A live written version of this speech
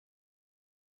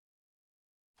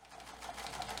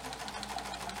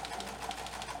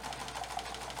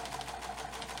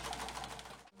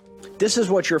This is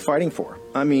what you're fighting for.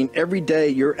 I mean, every day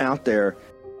you're out there.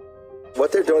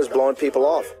 What they're doing is blowing people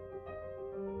off.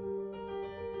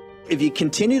 If you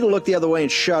continue to look the other way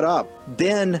and shut up,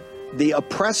 then the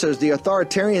oppressors, the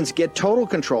authoritarians, get total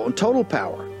control and total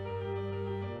power.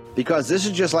 Because this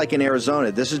is just like in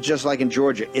Arizona. This is just like in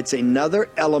Georgia. It's another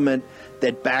element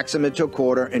that backs them into a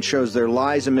corner and shows their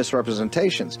lies and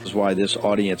misrepresentations. This is why this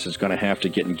audience is going to have to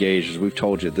get engaged. As we've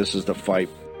told you, this is the fight.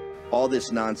 All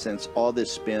this nonsense, all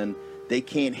this spin, they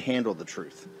can't handle the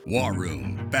truth. War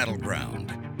Room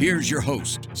Battleground. Here's your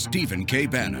host, Stephen K.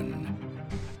 Bannon.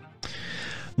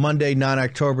 Monday, 9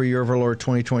 October, year of our Lord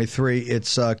 2023.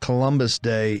 It's Columbus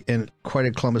Day, and quite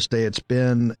a Columbus Day. It's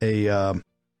been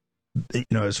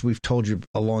as we've told you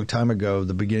a long time ago,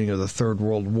 the beginning of the Third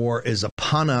World War is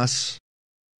upon us.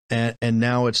 And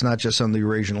now it's not just on the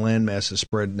Eurasian landmass, it's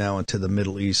spread now into the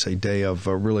Middle East, a day of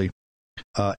really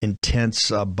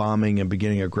intense bombing and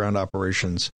beginning of ground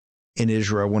operations in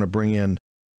Israel. I want to bring in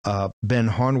Ben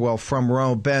Harnwell from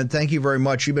Rome. Ben, thank you very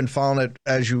much. You've been following it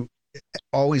as you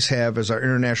always have as our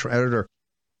international editor.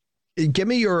 Give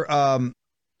me your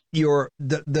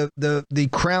the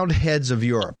crowned heads of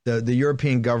Europe, the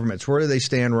European governments. Where do they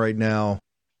stand right now?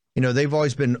 You know, they've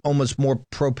always been almost more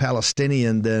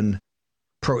pro-Palestinian than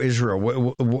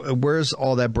pro-Israel. Where's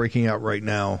all that breaking out right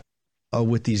now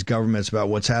with these governments about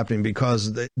what's happening?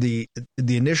 Because the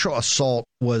initial assault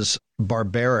was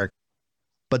barbaric,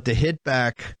 but the hit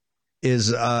back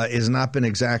is not been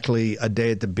exactly a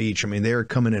day at the beach. I mean, they are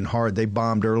coming in hard. They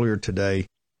bombed earlier today.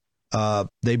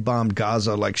 They bombed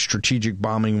Gaza like strategic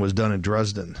bombing was done in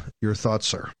Dresden. Your thoughts,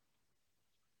 sir?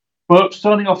 Well,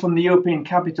 starting off from the European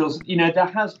capitals, there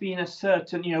has been a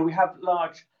certain, we have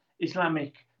large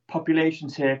Islamic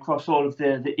populations here across all of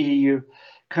the EU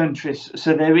countries.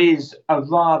 So there is a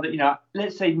rather,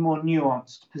 let's say more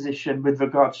nuanced position with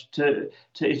regards to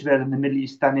Israel and the Middle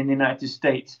East than in the United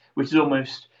States, which is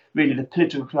almost really the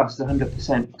political class is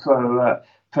 100%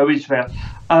 pro-Israel.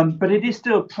 But it is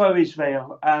still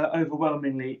pro-Israel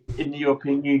overwhelmingly in the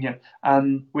European Union.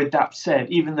 With that said,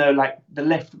 even though like the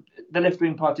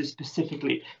left-wing parties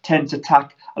specifically tend to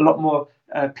tack a lot more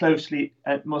closely,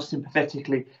 more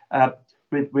sympathetically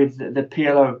with the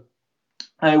PLO.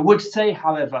 I would say,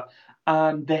 however,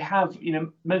 they have,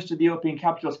 most of the European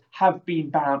capitals have been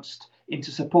bounced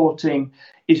into supporting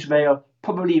Israel,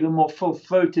 probably even more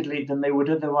full-throatedly than they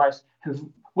would otherwise have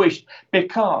wished,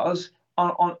 because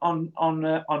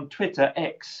on Twitter,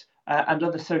 X, and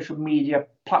other social media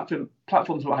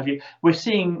platforms, what have you, we're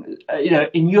seeing,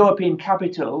 in European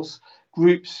capitals,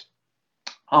 groups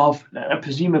of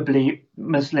presumably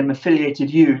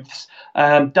Muslim-affiliated youths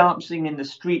dancing in the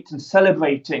streets and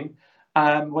celebrating,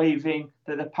 waving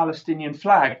the Palestinian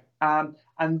flag.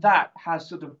 And that has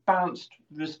sort of bounced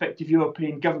respective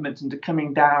European governments into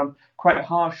coming down quite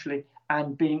harshly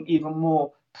and being even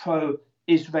more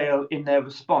pro-Israel in their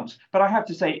response. But I have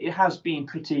to say, it has been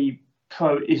pretty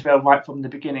pro-Israel right from the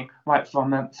beginning, right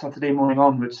from Saturday morning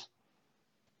onwards.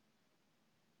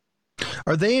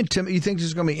 Are they you think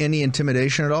there's going to be any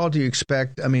intimidation at all? Do you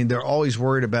expect? I mean, they're always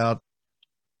worried about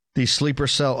these sleeper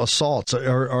cell assaults.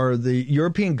 Are the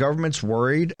European governments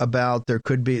worried about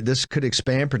this could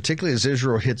expand, particularly as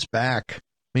Israel hits back?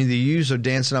 I mean, the Jews are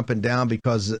dancing up and down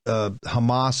because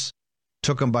Hamas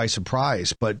took them by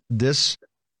surprise, but this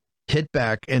hit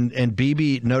back and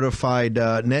Bibi notified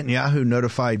Netanyahu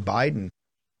notified Biden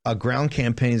a ground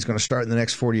campaign is going to start in the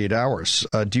next 48 hours.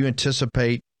 Do you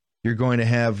anticipate you're going to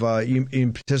have you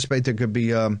anticipate there could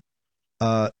be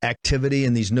activity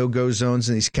in these no-go zones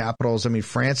in these capitals? I mean,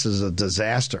 France is a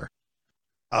disaster.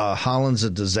 Holland's a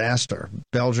disaster.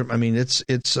 Belgium. I mean, it's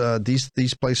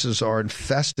these places are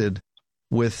infested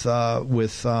with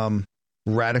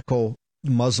radical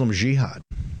Muslim jihad.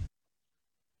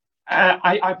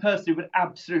 I personally would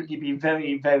absolutely be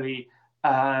very, very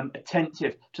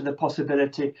attentive to the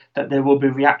possibility that there will be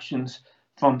reactions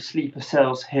from sleeper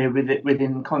cells here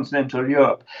within continental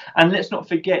Europe. And let's not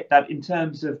forget that in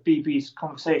terms of Bibi's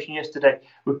conversation yesterday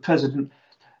with President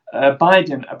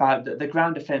Biden about the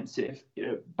ground offensive,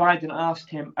 Biden asked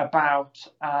him about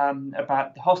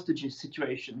the hostages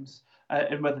situations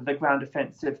and whether the ground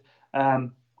offensive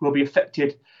will be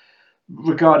affected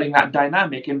regarding that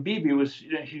dynamic. And Bibi was,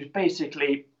 he was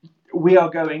basically, we are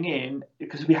going in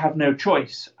because we have no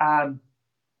choice.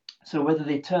 So whether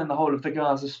they turn the whole of the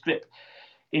Gaza Strip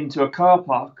into a car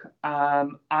park,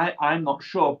 I'm not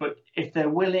sure. But if they're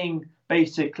willing,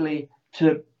 basically,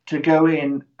 to go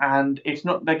in, and it's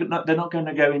not they're not going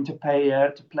to go in to play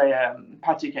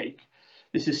patty cake.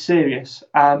 This is serious.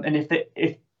 And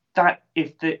if that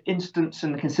if the instance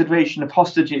and the consideration of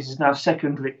hostages is now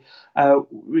secondary,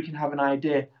 we can have an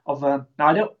idea of.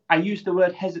 Now, I use the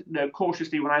word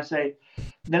cautiously when I say.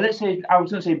 Now, let's say I was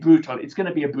going to say brutal. It's going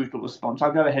to be a brutal response.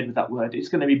 I'll go ahead with that word. It's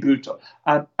going to be brutal,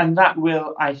 and that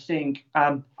will, I think.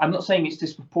 I'm not saying it's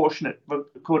disproportionate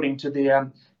according to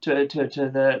the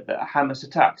Hamas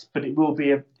attacks, but it will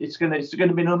be. It's going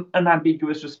to be an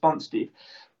unambiguous response, Steve.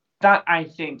 That, I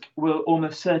think, will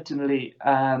almost certainly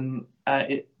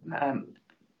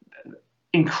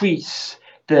increase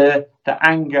the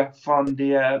anger from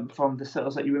the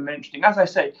cells that you were mentioning. As I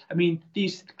say, I mean,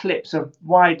 these clips are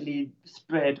widely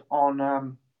spread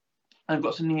on. I've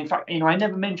got something. In fact, I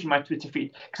never mentioned my Twitter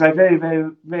feed because I very, very,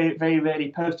 very, very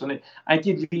rarely post on it. I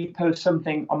did repost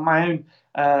something on my own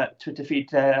Twitter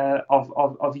feed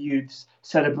of youths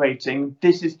celebrating.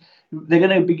 They're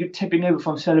going to be tipping over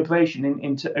from celebration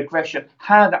into aggression.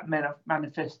 How that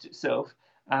manifests itself,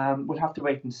 we'll have to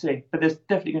wait and see. But there's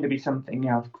definitely going to be something,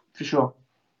 yeah, for sure.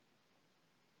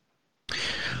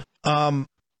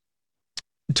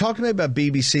 Talk to me about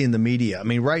BBC and the media. I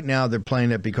mean, right now they're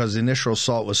playing it because the initial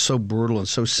assault was so brutal and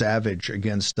so savage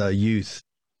against youth.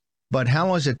 But how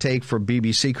long does it take for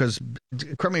BBC? Because,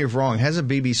 correct me if I'm wrong, hasn't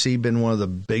BBC been one of the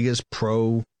biggest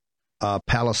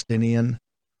pro-Palestinian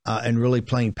and really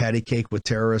playing patty cake with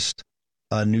terrorist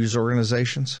news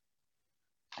organizations?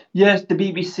 Yes, the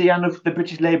BBC and the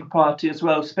British Labour Party as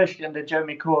well, especially under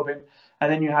Jeremy Corbyn.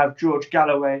 And then you have George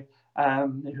Galloway,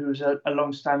 who's a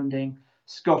long-standing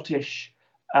Scottish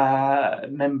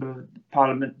member of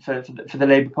Parliament for the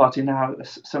Labour Party, now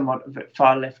somewhat of a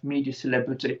far-left media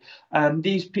celebrity.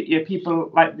 These people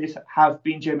like this have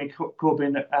been Jeremy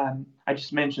Corbyn. I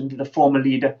just mentioned the former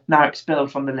leader, now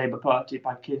expelled from the Labour Party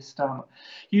by Keir Starmer.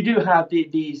 You do have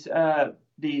these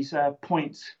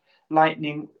points,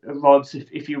 lightning rods,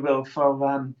 if you will,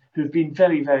 for who've been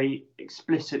very, very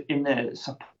explicit in their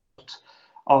support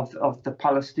of the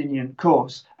Palestinian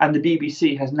cause, and the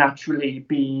BBC has naturally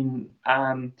been.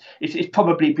 It's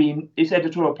probably been its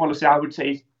editorial policy. I would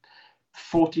say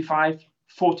 40%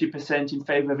 in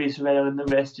favour of Israel, and the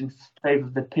rest in favour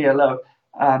of the PLO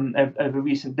over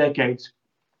recent decades.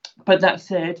 But that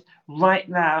said, right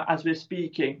now, as we're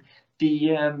speaking,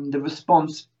 the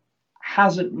response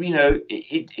hasn't.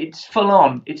 It's full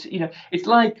on. It's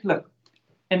like, look,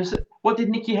 what did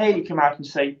Nikki Haley come out and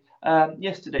say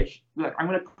yesterday? Look, I'm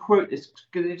going to quote this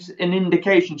because it's an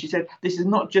indication. She said, "This is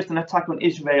not just an attack on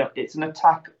Israel; it's an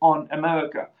attack on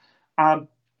America." The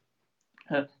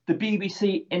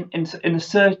BBC, in a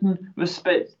certain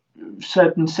respect,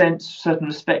 certain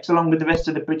respects, along with the rest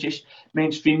of the British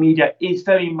mainstream media, is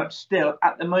very much still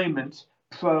at the moment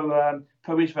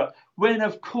pro-Israel. When,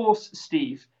 of course,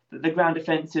 Steve, that the ground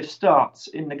offensive starts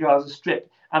in the Gaza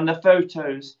Strip and the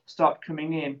photos start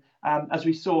coming in, as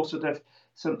we saw sort of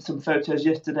some photos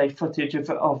yesterday, footage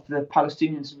of the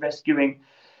Palestinians rescuing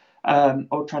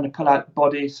or trying to pull out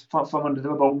bodies from under the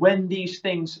rubble. When these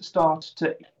things start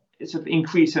to sort of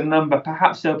increase in number,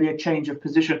 perhaps there'll be a change of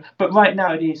position. But right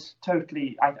now it is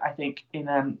totally, I think, in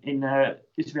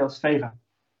Israel's favour.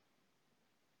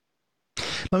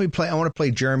 I want to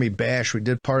play Jeremy Bash. We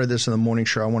did part of this in the morning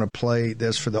show. I want to play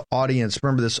this for the audience.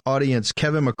 Remember, this audience,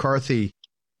 Kevin McCarthy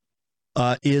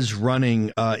is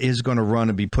going to run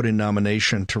and be put in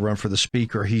nomination to run for the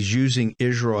speaker. He's using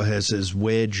Israel as his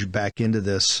wedge back into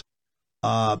this.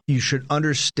 You should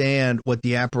understand what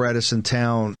the apparatus in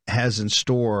town has in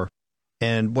store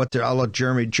and I'll let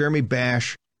Jeremy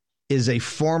Bash is a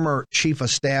former chief of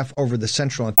staff over the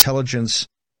Central Intelligence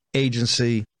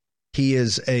Agency. He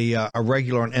is a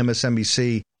regular on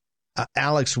MSNBC.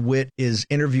 Alex Witt is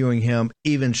interviewing him.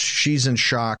 Even she's in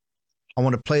shock. I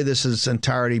want to play this in its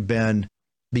entirety, Ben,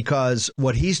 because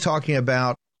what he's talking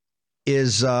about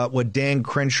is what Dan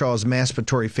Crenshaw's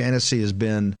masturbatory fantasy has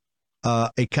been, a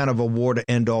kind of a war to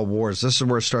end all wars. This is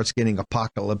where it starts getting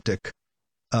apocalyptic,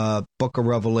 Book of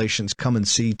Revelations, come and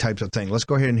see types of thing. Let's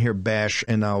go ahead and hear Bash,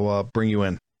 and I'll bring you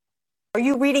in. Are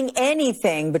you reading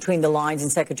anything between the lines in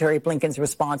Secretary Blinken's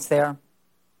response there?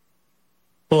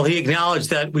 Well, he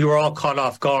acknowledged that we were all caught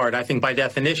off guard. I think by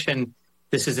definition,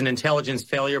 this is an intelligence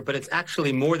failure, but it's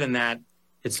actually more than that.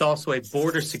 It's also a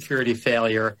border security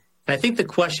failure. And I think the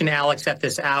question, Alex, at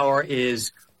this hour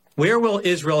is, where will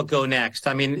Israel go next?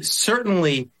 I mean,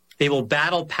 certainly they will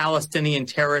battle Palestinian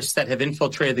terrorists that have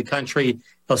infiltrated the country.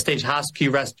 They'll stage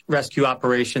hostage rescue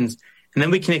operations. And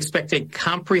then we can expect a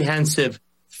comprehensive,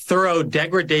 thorough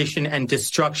degradation and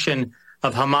destruction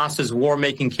of Hamas's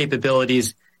war-making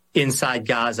capabilities inside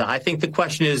Gaza. I think the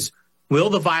question is, will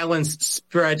the violence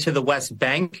spread to the West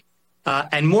Bank?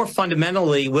 And more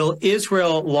fundamentally, will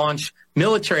Israel launch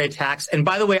military attacks? And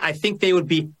by the way, I think they would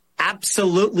be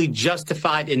absolutely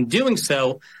justified in doing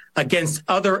so against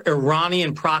other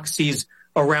Iranian proxies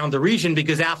around the region,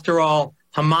 because after all,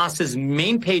 Hamas's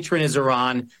main patron is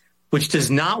Iran, which does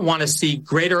not want to see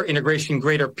greater integration,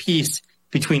 greater peace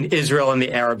between Israel and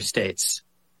the Arab states.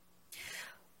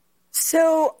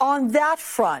 So on that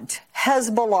front,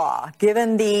 Hezbollah,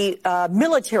 given the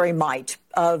military might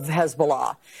of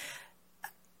Hezbollah,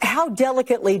 how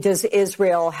delicately does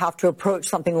Israel have to approach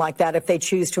something like that if they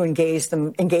choose to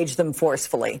engage them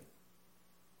forcefully?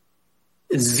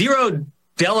 Zero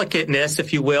delicateness,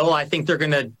 if you will. I think they're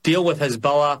going to deal with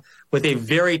Hezbollah with a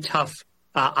very tough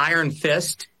iron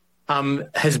fist.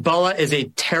 Hezbollah is a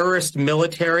terrorist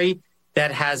military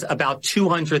that has about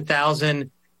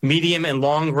 200,000 medium and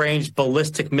long-range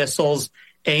ballistic missiles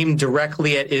aimed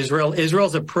directly at Israel.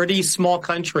 Israel's a pretty small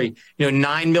country,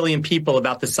 9 million people,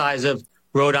 about the size of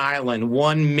Rhode Island,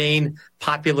 one main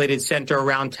populated center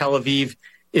around Tel Aviv.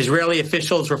 Israeli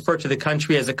officials refer to the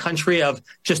country as a country of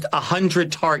just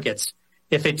 100 targets.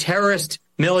 If a terrorist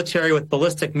military with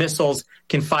ballistic missiles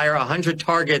can fire 100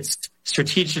 targets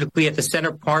strategically at the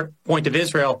center point of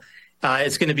Israel,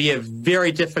 it's going to be a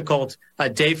very difficult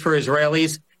day for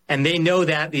Israelis. And they know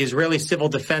that the Israeli civil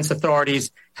defense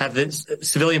authorities have the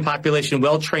civilian population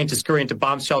well trained to scurry into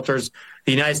bomb shelters.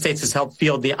 The United States has helped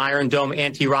field the Iron Dome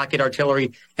anti-rocket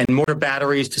artillery and mortar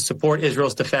batteries to support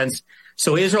Israel's defense.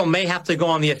 So Israel may have to go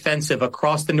on the offensive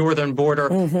across the northern border,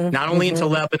 not only into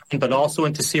Lebanon, but also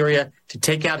into Syria, to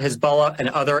take out Hezbollah and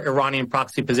other Iranian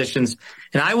proxy positions.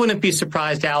 And I wouldn't be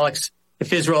surprised, Alex,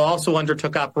 if Israel also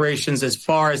undertook operations as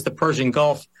far as the Persian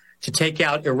Gulf to take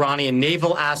out Iranian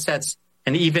naval assets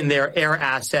and even their air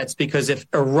assets, because if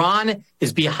Iran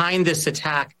is behind this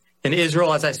attack, then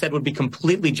Israel, as I said, would be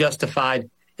completely justified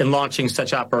in launching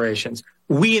such operations.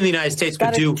 We in the United States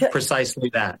would do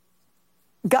precisely that.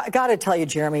 Got to tell you,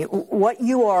 Jeremy, what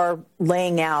you are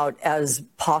laying out as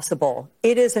possible,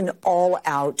 it is an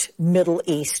all-out Middle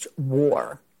East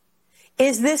war.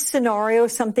 Is this scenario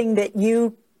something that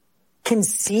you can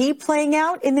see playing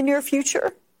out in the near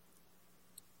future?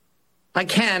 I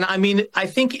can. I mean, I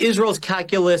think Israel's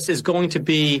calculus is going to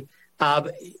be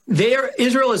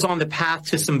Israel is on the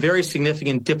path to some very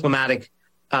significant diplomatic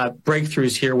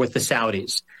breakthroughs here with the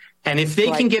Saudis. And if they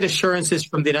can get assurances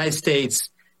from the United States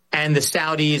and the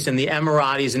Saudis and the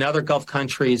Emiratis and other Gulf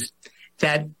countries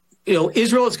that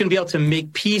Israel is going to be able to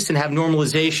make peace and have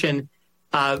normalization,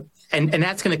 and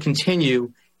that's going to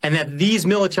continue, and that these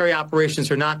military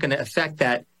operations are not going to affect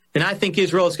that, then I think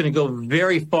Israel is going to go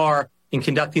very far in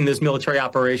conducting those military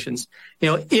operations.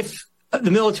 If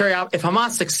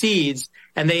Hamas succeeds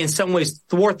and they in some ways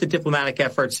thwart the diplomatic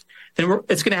efforts, then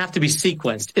it's going to have to be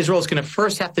sequenced. Israel is going to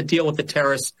first have to deal with the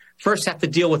terrorists, first have to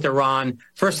deal with Iran,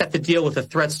 first have to deal with the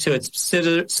threats to its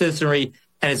citizenry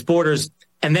and its borders,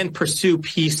 and then pursue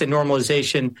peace and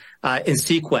normalization in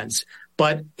sequence.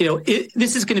 But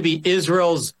this is going to be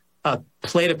Israel's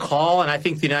play to call, and I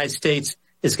think the United States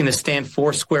is going to stand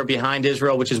foursquare behind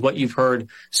Israel, which is what you've heard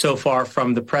so far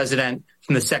from the president,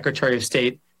 from the Secretary of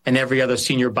State, and every other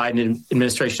senior Biden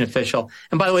administration official.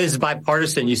 And by the way, this is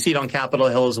bipartisan. You see it on Capitol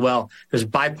Hill as well. There's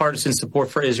bipartisan support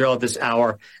for Israel at this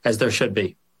hour, as there should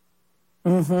be.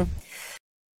 Mm-hmm.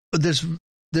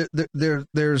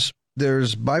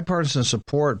 There's bipartisan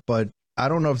support, but I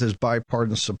don't know if there's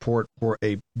bipartisan support for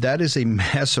that is a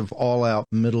massive all-out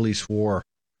Middle East war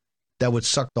that would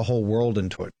suck the whole world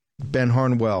into it. Ben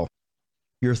Harnwell,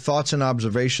 your thoughts and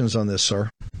observations on this,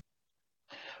 sir?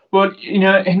 Well,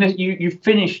 you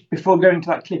finished before going to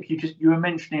that clip. You were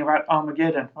mentioning about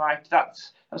Armageddon, right?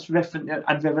 That's referenced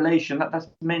and Revelation. That's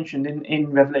mentioned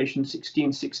in Revelation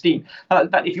 16:16.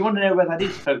 That if you want to know where that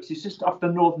is, folks, it's just off the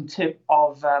northern tip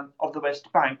of the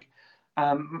West Bank,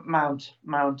 Mount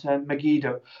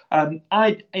Megiddo.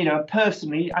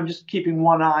 Personally, I'm just keeping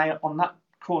one eye on that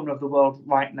corner of the world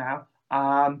right now.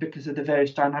 Because of the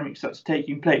various dynamics that's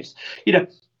taking place.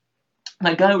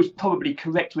 That guy was probably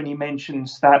correct when he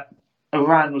mentions that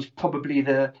Iran was probably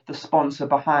the sponsor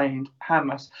behind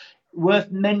Hamas.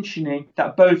 Worth mentioning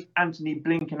that both Anthony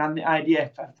Blinken and the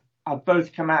IDF have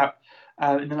both come out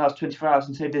in the last 24 hours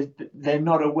and said they're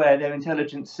not aware, their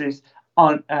intelligences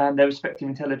aren't, their respective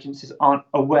intelligences aren't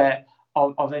aware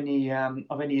of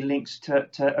any links to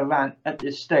Iran at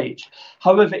this stage.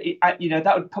 However,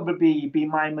 that would probably be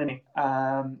my money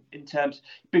in terms,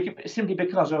 simply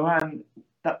because Iran,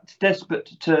 that's desperate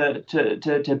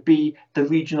to be the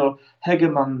regional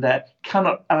hegemon there,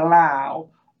 cannot allow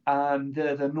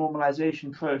the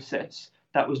normalization process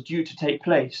that was due to take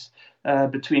place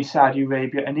between Saudi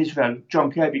Arabia and Israel.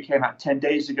 John Kirby came out 10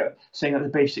 days ago saying that the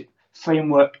basic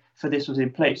framework for this was in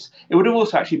place. It would have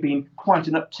also actually been quite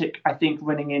an uptick, I think,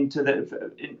 running into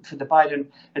for the Biden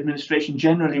administration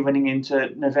generally running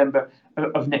into November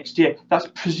of next year. That's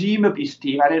presumably,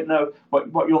 Steve, I don't know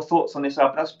what your thoughts on this are,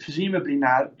 but that's presumably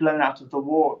now blown out of the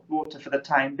water for the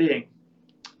time being.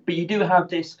 But you do have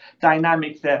this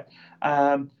dynamic there.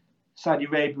 Saudi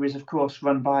Arabia is, of course,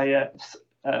 run by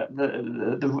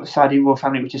the Saudi royal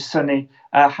family, which is Sunni.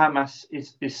 Hamas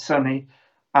is Sunni.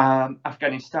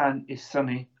 Afghanistan is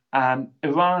Sunni.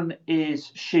 Iran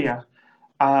is Shia.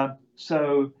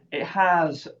 So it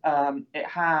has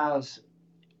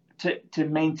to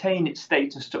maintain its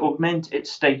status, to augment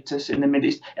its status in the Middle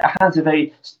East. It has a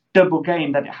very double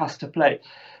game that it has to play.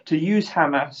 To use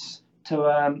Hamas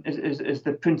as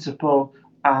the principal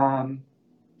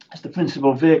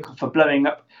vehicle for blowing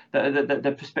up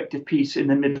the prospective peace in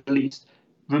the Middle East,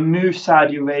 remove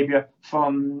Saudi Arabia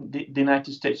from the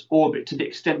United States orbit to the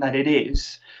extent that it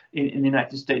is in the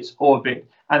United States orbit,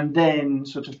 and then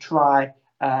sort of try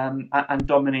and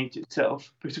dominate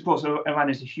itself. Because, of course, Iran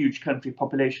is a huge country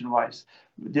population-wise.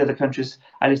 The other countries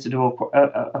I listed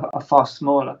are far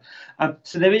smaller.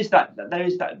 So there is that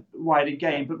wider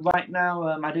game. But right now,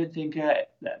 I don't think that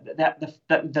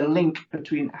the link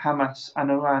between Hamas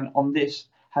and Iran on this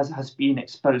has been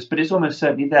exposed, but it's almost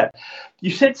certainly there.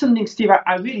 You said something, Steve.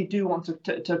 I really do want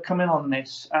to come in on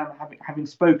this, having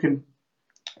spoken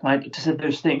to say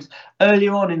those things.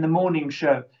 Earlier on in the morning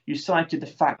show, you cited the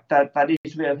fact that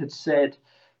Israel had said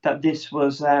that this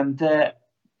was their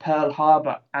Pearl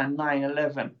Harbor and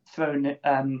 9/11 thrown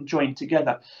joined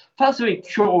together. That's very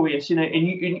curious,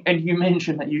 and you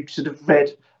mentioned that you sort of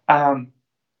read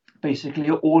basically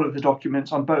all of the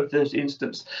documents on both those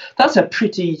instances. That's a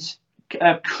pretty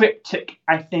cryptic,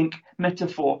 I think,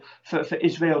 metaphor for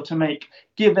Israel to make,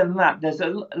 given that there's a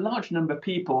large number of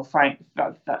people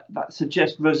that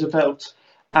suggest Roosevelt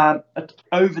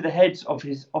over the heads of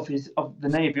the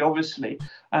Navy, obviously,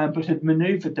 but had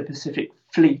manoeuvred the Pacific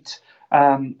Fleet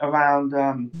around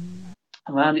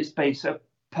its base at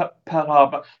Pearl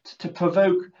Harbor to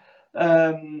provoke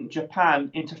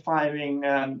Japan into firing,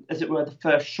 as it were, the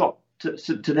first shot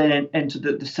to then enter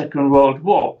the Second World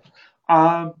War.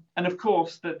 And of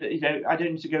course, I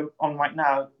don't need to go on right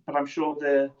now, but I'm sure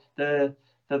the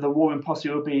War Room posse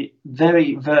will be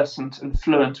very versant and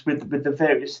fluent with the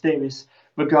various theories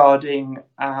regarding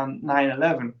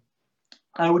 9/11.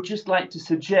 I would just like to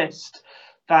suggest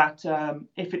that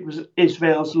if it was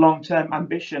Israel's long-term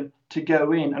ambition to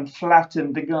go in and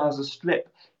flatten the Gaza Strip,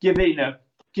 giving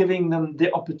them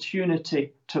the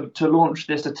opportunity to launch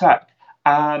this attack.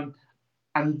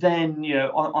 And then,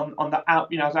 on the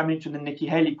out, as I mentioned, the Nikki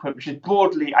Haley quote, which is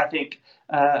broadly, I think,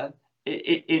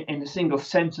 in a single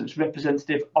sentence,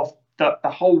 representative of the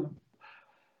whole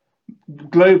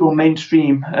global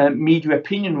mainstream media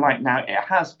opinion right now. It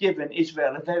has given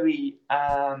Israel a very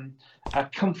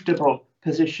comfortable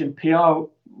position,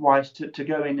 PR-wise, to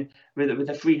go in with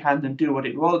a free hand and do what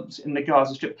it wants in the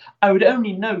Gaza Strip. I would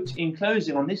only note, in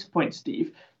closing on this point,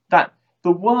 Steve, that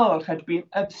the world had been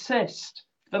obsessed.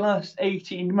 The last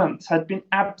 18 months had been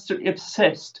absolutely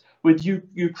obsessed with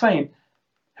Ukraine.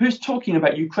 Who's talking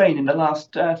about Ukraine in the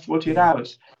last 48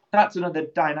 hours? That's another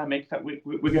dynamic that we're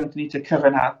going to need to cover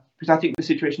now, because I think the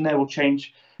situation there will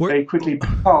change very quickly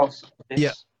because of this.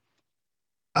 Yeah.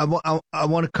 I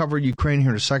want to cover Ukraine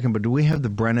here in a second, but do we have the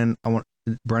Brennan?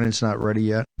 Brennan's not ready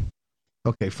yet?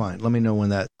 Okay, fine. Let me know when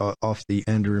that, off the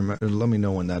end, let me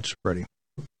know when that's ready.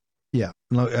 Yeah.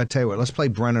 I tell you what, let's play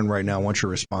Brennan right now. I want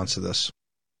your response to this.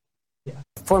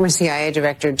 Former CIA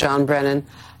Director John Brennan,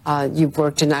 you've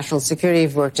worked in national security,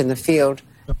 you've worked in the field,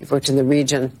 you've worked in the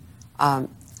region.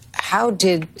 How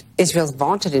did Israel's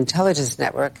vaunted intelligence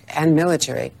network and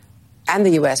military and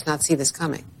the U.S. not see this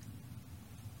coming?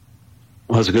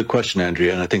 Well, that's a good question,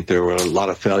 Andrea, and I think there were a lot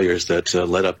of failures that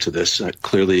led up to this.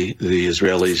 Clearly, the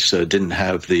Israelis didn't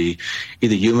have the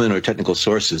either human or technical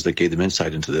sources that gave them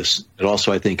insight into this. It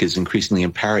also, I think, is increasingly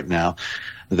apparent now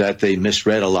that they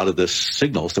misread a lot of the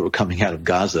signals that were coming out of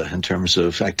Gaza in terms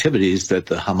of activities that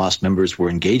the Hamas members were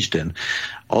engaged in.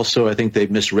 Also, I think they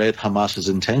misread Hamas's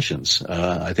intentions.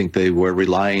 I think they were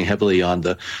relying heavily on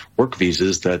the work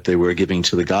visas that they were giving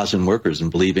to the Gazan workers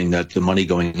and believing that the money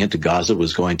going into Gaza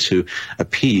was going to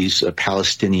appease a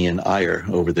Palestinian ire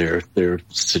over their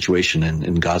situation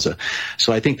in Gaza.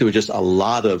 So I think there were just a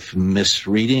lot of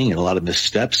misreading and a lot of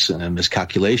missteps and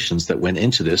miscalculations that went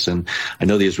into this. And I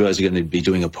know the Israelis are going to be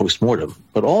doing a postmortem.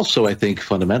 But also, I think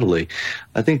fundamentally,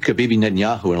 Bibi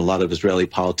Netanyahu and a lot of Israeli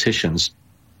politicians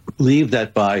believe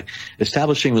that by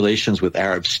establishing relations with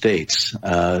Arab states,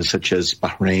 such as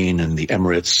Bahrain and the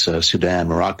Emirates, Sudan,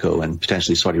 Morocco, and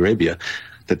potentially Saudi Arabia,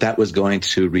 that was going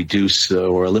to reduce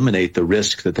or eliminate the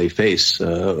risk that they face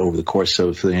over the course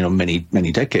of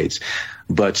many decades.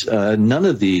 But none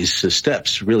of these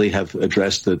steps really have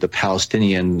addressed the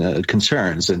Palestinian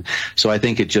concerns. And so I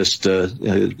think it just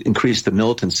increased the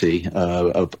militancy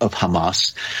of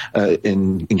Hamas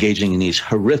in engaging in these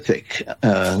horrific,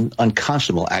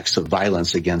 unconscionable acts of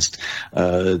violence against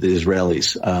the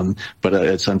Israelis. But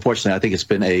it's unfortunate. I think it's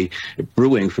been a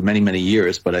brewing for many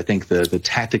years. But I think the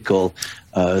tactical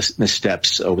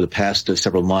missteps over the past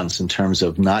several months in terms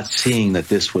of not seeing that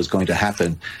this was going to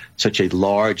happen, such a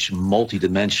large,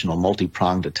 multi-dimensional,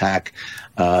 multi-pronged attack,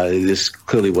 this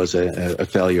clearly was a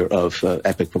failure of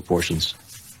epic proportions.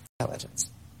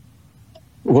 Intelligence.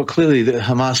 Well, clearly the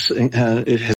Hamas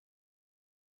it has.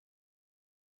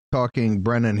 Talking,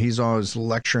 Brennan, he's always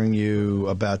lecturing you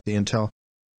about the intel.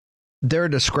 They're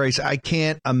a disgrace. I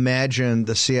can't imagine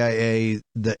the CIA,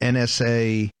 the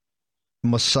NSA,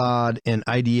 Mossad, and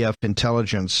IDF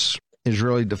intelligence,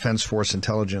 Israeli Defense Force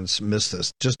intelligence, missed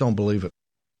this. Just don't believe it.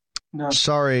 No.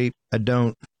 Sorry, I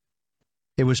don't.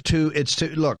 It's too,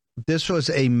 look, this was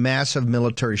a massive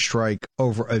military strike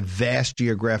over a vast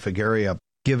geographic area,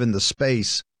 given the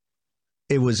space.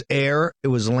 It was air, it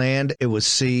was land, it was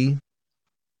sea.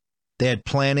 They had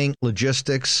planning,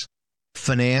 logistics,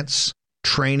 finance,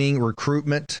 training,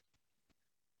 recruitment,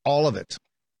 all of it.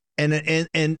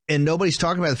 And nobody's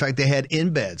talking about the fact they had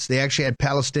embeds. They actually had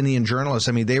Palestinian journalists.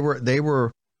 I mean, they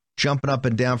were jumping up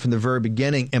and down from the very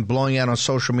beginning and blowing out on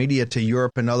social media to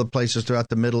Europe and other places throughout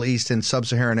the Middle East and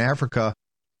sub-Saharan Africa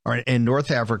or in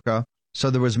North Africa. So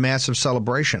there was massive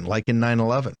celebration, like in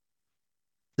 9/11.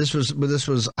 This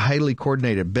was highly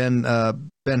coordinated. Ben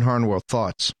Harnwell,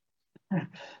 thoughts?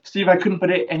 Steve, I couldn't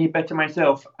put it any better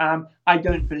myself. I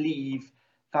don't believe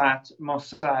that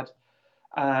Mossad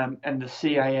and the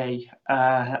CIA,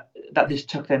 that this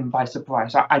took them by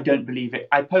surprise. I don't believe it.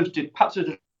 I posted, perhaps it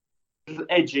was a little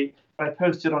edgy, but I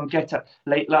posted on Getter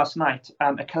late last night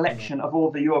a collection of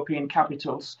all the European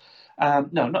capitals,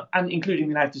 and including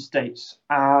the United States.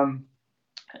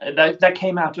 That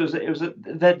came out. It was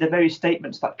the very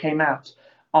statements that came out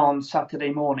on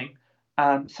Saturday morning.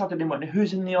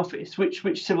 Who's in the office?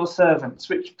 Which civil servants?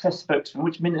 Which press spokesmen?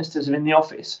 Which ministers are in the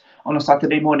office on a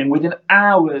Saturday morning? Within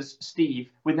hours, Steve.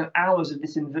 Within hours of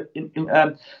this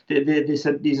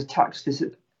these attacks, this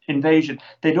invasion,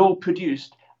 they'd all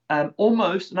produced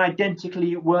almost an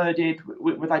identically worded,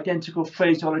 with identical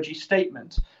phraseology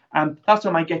statement. That's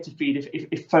on my Getter feed.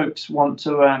 If folks want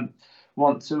to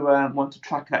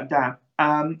track that down.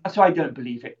 So I don't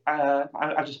believe it.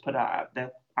 I just put that out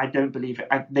there. I don't believe it.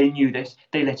 They knew this.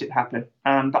 They let it happen.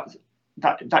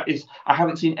 That is. I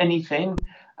haven't seen anything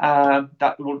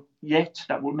that will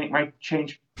make me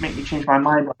change my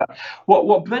mind on that.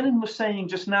 What Brennan was saying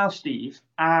just now, Steve.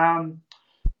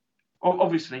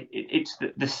 Obviously, it's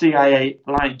the CIA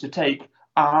line to take.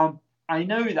 I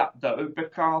know that though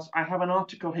because I have an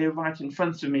article here right in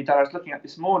front of me that I was looking at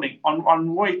this morning on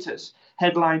Reuters,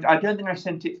 headlined. I don't think I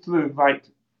sent it through right.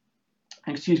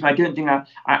 Excuse me, I don't think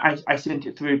I sent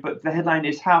it through, but the headline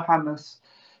is How Hamas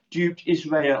Duped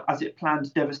Israel as it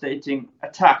Planned Devastating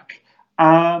Attack.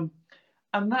 And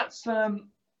that's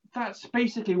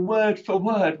basically word for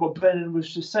word what Brennan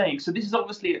was just saying. So this is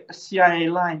obviously a CIA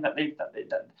line that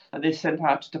they sent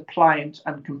out to pliant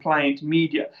and compliant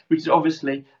media, which is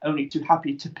obviously only too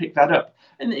happy to pick that up.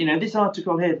 And this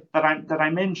article here that I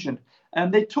mentioned,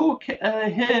 and they talk here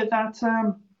that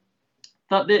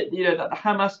the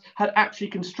Hamas had actually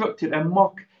constructed a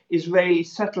mock Israeli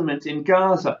settlement in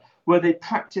Gaza where they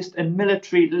practiced a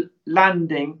military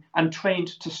landing and trained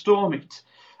to storm it.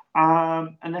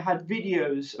 And they had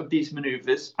videos of these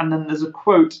maneuvers. And then there's a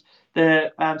quote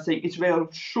there saying Israel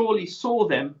surely saw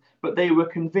them, but they were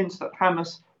convinced that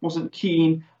Hamas wasn't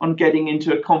keen on getting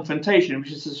into a confrontation,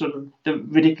 which is the sort of the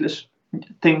ridiculous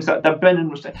things that Brennan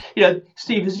was saying.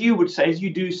 Steve, as you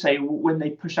do say when they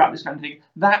push out this kind of thing,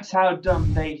 that's how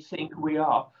dumb they think we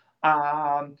are.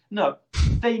 No,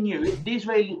 they knew it. The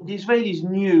Israelis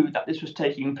knew that this was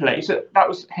taking place. That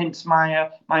was hence my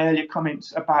earlier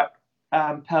comments about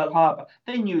Pearl Harbor.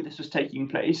 They knew this was taking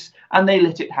place and they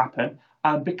let it happen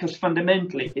because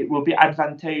fundamentally it will be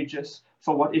advantageous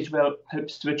for what Israel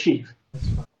hopes to achieve.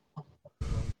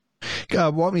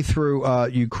 Walk me through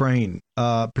Ukraine,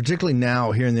 particularly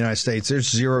now here in the United States. There's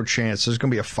zero chance. There's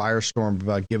going to be a firestorm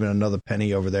about giving another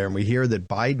penny over there. And we hear that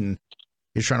Biden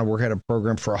is trying to work out a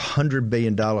program for $100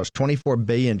 billion, $24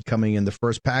 billion coming in the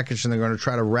first package, and they're going to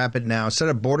try to wrap it now. Instead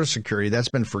of border security, that's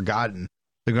been forgotten.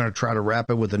 They're going to try to wrap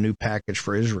it with a new package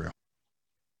for Israel.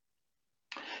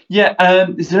 Yeah,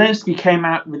 Zelensky came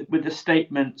out with a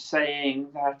statement saying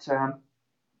that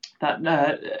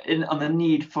on the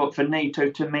need for NATO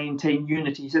to maintain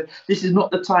unity. He said this is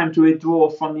not the time to withdraw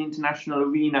from the international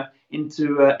arena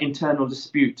into internal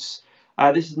disputes.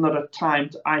 This is not a time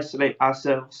to isolate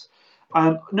ourselves.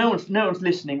 No one's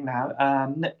listening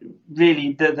now.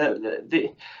 Really,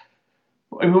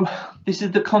 this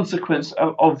is the consequence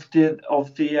of the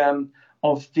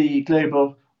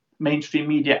global mainstream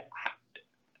media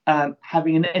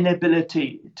having an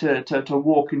inability to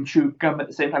walk and chew gum at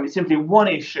the same time. It's simply one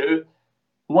issue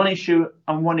and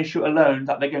one issue alone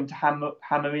that they're going to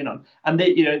hammer in on. And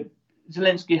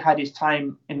Zelensky had his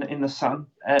time in the sun,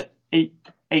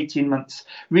 18 months.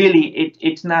 Really,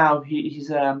 it's now he's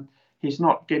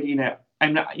not getting.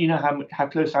 And how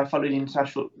close I follow the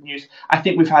international news. I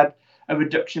think we've had a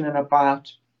reduction in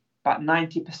about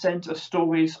 90% of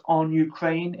stories on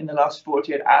Ukraine in the last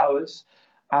 48 hours.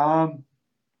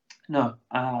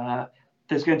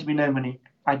 There's going to be no money,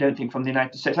 I don't think, from the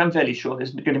United States. I'm fairly sure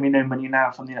there's going to be no money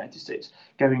now from the United States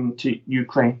going to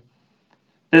Ukraine.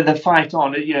 The fight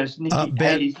on, Nikki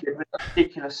Haley's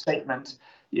ridiculous statement.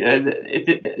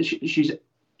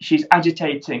 She's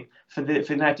agitating for the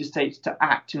United States to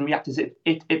act and react as if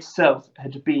it itself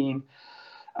had been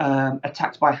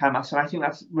attacked by Hamas, and I think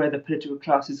that's where the political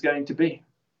class is going to be.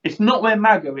 It's not where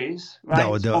MAGA is,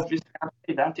 right? No. Obviously, I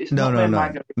say that. It's not where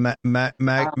MAGA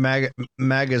is.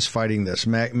 MAGA's fighting this.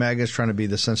 MAGA's trying to be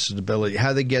the sensibility.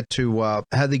 How they get to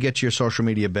your social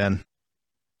media, Ben?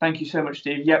 Thank you so much,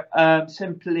 Steve. Yep,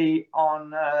 simply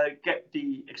on get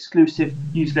the exclusive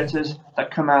newsletters that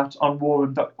come out on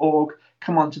WarRoom.org.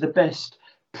 Come on to the best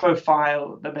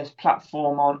profile, the best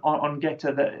platform on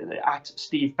Getter, at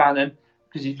Steve Bannon,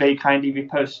 because he very kindly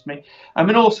reposted me.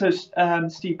 And also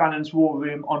Steve Bannon's War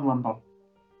Room on Rumble.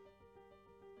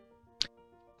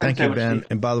 Thank you, Ben. Steve.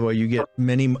 And by the way, you get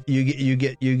many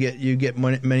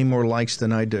more likes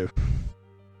than I do,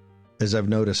 as I've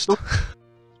noticed.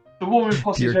 The War Room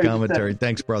posse. Your commentary.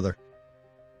 Thanks, brother.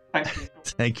 Thank you.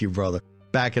 Thank you, brother.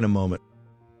 Back in a moment.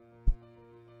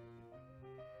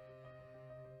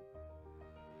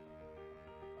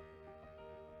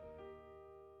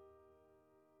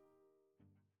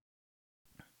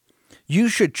 You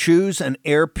should choose an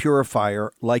air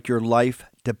purifier like your life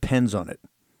depends on it,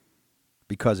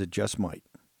 because it just might.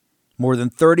 More than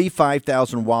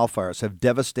 35,000 wildfires have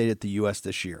devastated the U.S.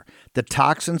 this year. The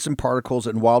toxins and particles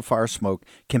in wildfire smoke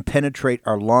can penetrate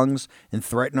our lungs and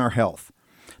threaten our health.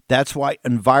 That's why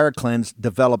EnviroCleanse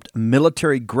developed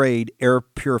military-grade air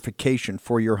purification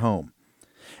for your home.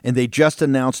 And they just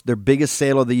announced their biggest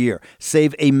sale of the year.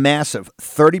 Save a massive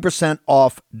 30%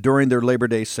 off during their Labor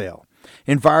Day sale.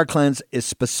 EnviroCleanse is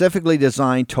specifically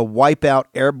designed to wipe out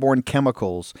airborne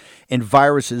chemicals and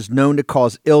viruses known to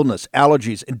cause illness,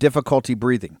 allergies, and difficulty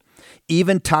breathing.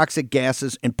 Even toxic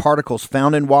gases and particles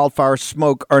found in wildfire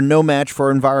smoke are no match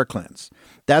for EnviroCleanse.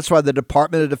 That's why the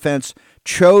Department of Defense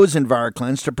chose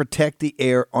EnviroCleanse to protect the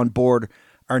air on board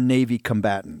our Navy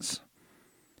combatants.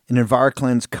 And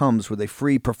EnviroCleanse comes with a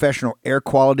free professional air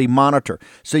quality monitor,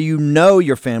 so you know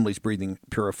your family's breathing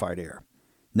purified air.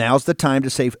 Now's the time to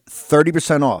save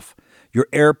 30% off your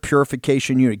air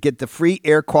purification unit. Get the free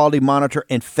air quality monitor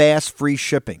and fast free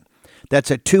shipping. That's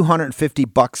a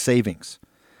 $250 savings.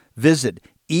 Visit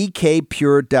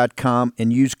ekpure.com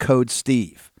and use code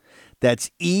Steve.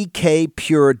 That's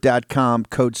ekpure.com,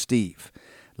 code Steve.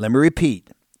 Let me repeat,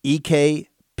 ekpure.com,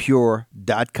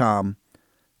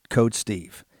 code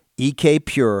Steve.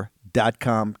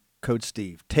 ekpure.com, code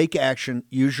Steve. Take action.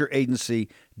 Use your agency.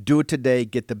 Do it today.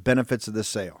 Get the benefits of the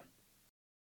sale.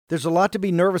 There's a lot to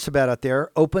be nervous about out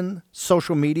there. Open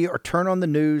social media or turn on the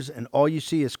news and all you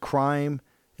see is crime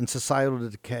and societal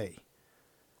decay.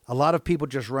 A lot of people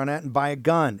just run out and buy a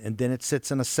gun and then it sits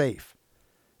in a safe.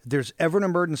 If there's ever an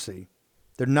emergency,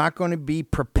 they're not going to be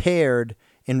prepared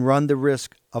and run the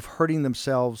risk of hurting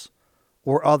themselves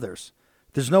or others.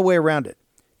 There's no way around it.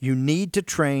 You need to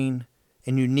train,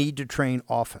 and you need to train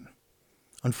often.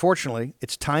 Unfortunately,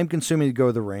 it's time-consuming to go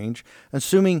to the range,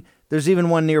 assuming there's even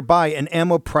one nearby, and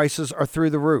ammo prices are through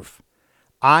the roof.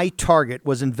 iTarget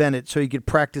was invented so you could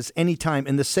practice anytime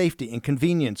in the safety and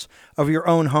convenience of your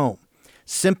own home.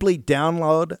 Simply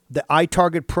download the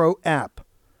iTarget Pro app,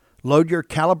 load your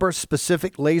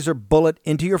caliber-specific laser bullet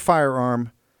into your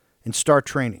firearm, and start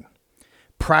training.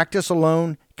 Practice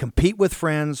alone, compete with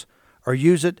friends, or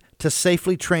use it to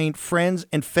safely train friends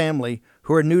and family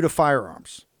who are new to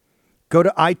firearms. Go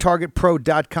to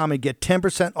itargetpro.com and get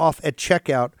 10% off at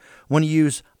checkout when you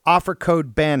use offer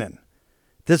code Bannon.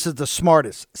 This is the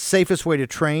smartest, safest way to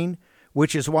train,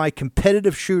 which is why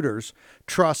competitive shooters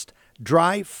trust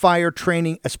dry fire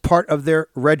training as part of their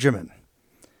regimen.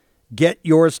 Get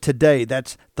yours today.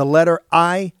 That's the letter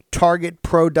I,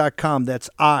 itargetpro.com. That's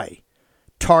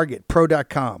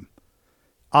itargetpro.com.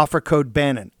 Offer code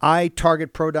Bannon.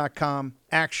 itargetpro.com.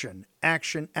 Action,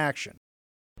 action, action.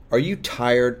 Are you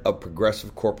tired of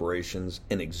progressive corporations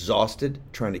and exhausted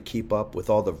trying to keep up with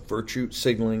all the virtue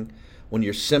signaling when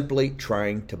you're simply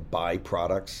trying to buy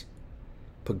products?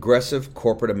 Progressive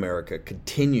corporate America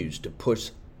continues to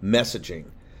push messaging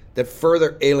that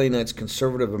further alienates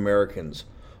conservative Americans,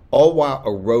 all while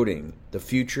eroding the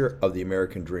future of the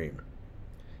American dream.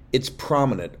 It's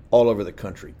prominent all over the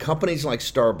country. Companies like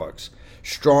Starbucks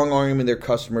strong-arming their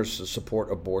customers to support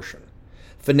abortion.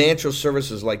 Financial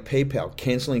services like PayPal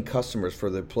canceling customers for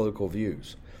their political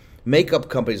views. Makeup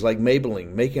companies like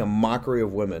Maybelline making a mockery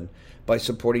of women by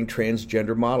supporting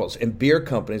transgender models. And beer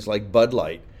companies like Bud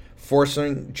Light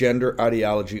forcing gender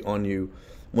ideology on you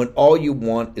when all you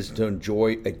want is to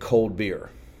enjoy a cold beer.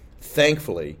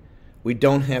 Thankfully, we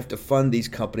don't have to fund these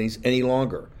companies any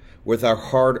longer with our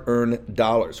hard-earned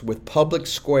dollars. With Public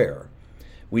Square,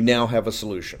 we now have a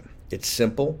solution. It's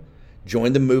simple.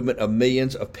 Join the movement of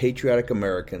millions of patriotic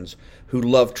Americans who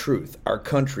love truth, our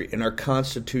country, and our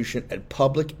Constitution at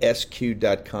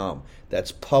publicsq.com.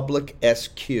 That's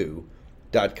publicsq.com.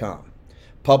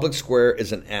 Public Square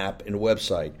is an app and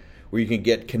website where you can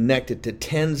get connected to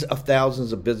tens of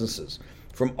thousands of businesses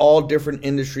from all different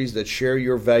industries that share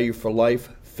your value for life,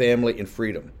 family, and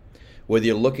freedom. Whether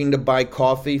you're looking to buy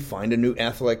coffee, find a new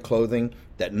athletic clothing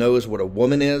that knows what a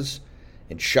woman is,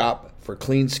 and shop for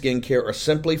clean skincare, or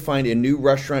simply find a new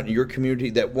restaurant in your community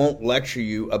that won't lecture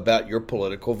you about your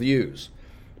political views,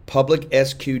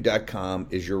 publicsq.com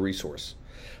is your resource.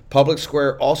 Public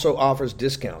Square also offers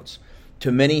discounts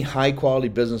to many high-quality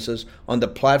businesses on the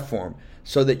platform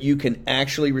so that you can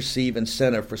actually receive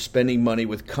incentive for spending money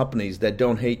with companies that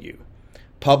don't hate you.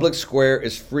 Public Square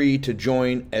is free to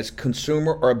join as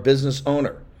consumer or a business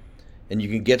owner, and you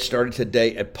can get started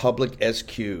today at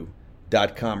publicsq.com.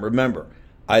 Remember,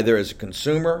 either as a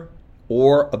consumer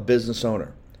or a business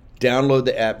owner. Download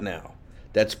the app now.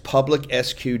 That's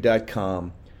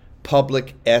publicsq.com,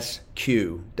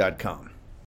 publicsq.com.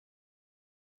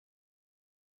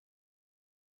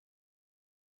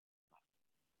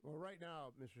 Well, right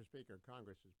now, Mr. Speaker,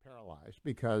 Congress is paralyzed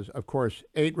because, of course,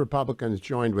 8 Republicans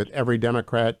joined with every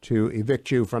Democrat to evict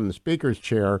you from the Speaker's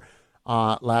chair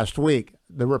last week.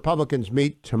 The Republicans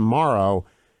meet tomorrow.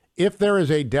 If there is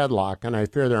a deadlock, and I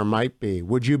fear there might be,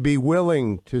 would you be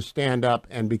willing to stand up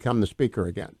and become the Speaker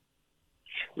again?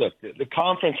 Look, the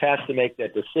conference has to make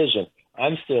that decision.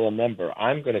 I'm still a member.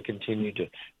 I'm going to continue to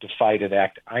fight and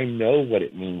act. I know what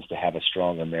it means to have a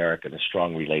strong America and a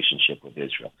strong relationship with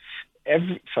Israel.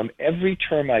 From every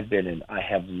term I've been in, I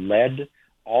have led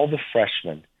all the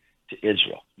freshmen to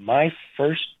Israel. My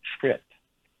first trip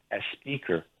as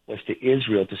Speaker was to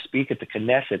Israel to speak at the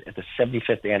Knesset at the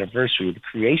 75th anniversary of the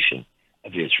creation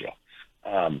of Israel.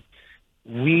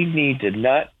 We need to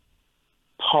not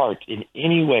part in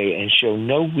any way and show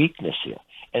no weakness here.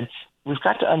 And we've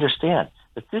got to understand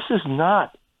that this is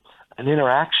not an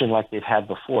interaction like they've had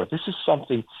before. This is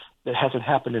something that hasn't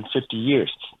happened in 50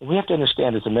 years. And we have to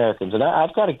understand as Americans, and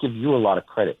I've got to give you a lot of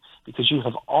credit because you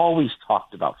have always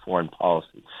talked about foreign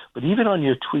policy. But even on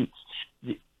your tweets,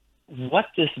 what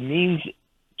this means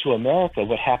to America,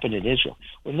 what happened in Israel,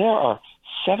 when there are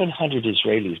 700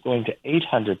 Israelis going to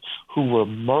 800 who were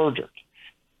murdered,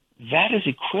 that is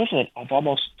equivalent of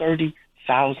almost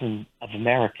 30,000 of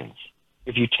Americans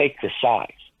if you take the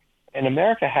size. And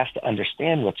America has to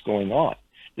understand what's going on.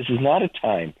 This is not a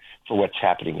time for what's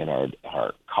happening in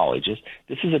our colleges.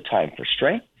 This is a time for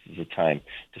strength. This is a time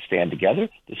to stand together.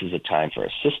 This is a time for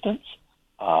assistance.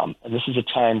 And this is a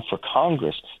time for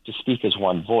Congress to speak as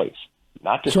one voice.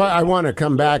 Not to so I want to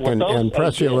come back and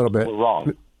press you a little bit. We're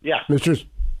wrong. Yeah.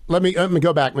 Let me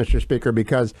go back, Mr. Speaker,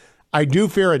 because I do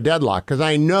fear a deadlock, because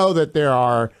I know that there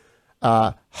are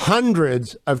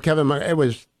hundreds of it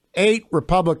was 8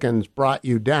 Republicans brought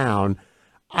you down.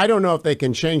 I don't know if they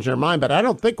can change their mind, but I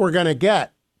don't think we're going to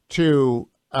get to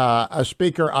a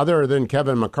speaker other than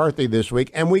Kevin McCarthy this week,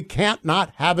 and we can't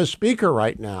not have a speaker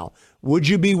right now. Would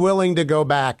you be willing to go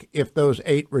back if those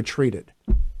 8 retreated?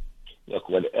 Look,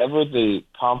 whatever the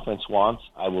conference wants,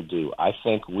 I will do. I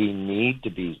think we need to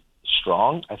be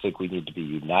strong. I think we need to be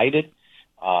united.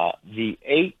 The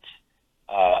 8,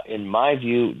 in my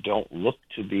view, don't look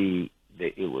to be,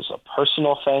 it was a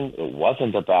personal thing. It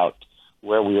wasn't about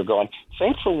where we were going.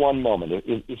 Think for one moment,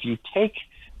 if you take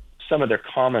some of their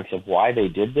comments of why they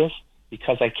did this,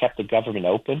 because I kept the government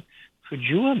open, could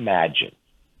you imagine?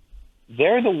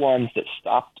 They're the ones that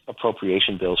stopped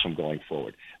appropriation bills from going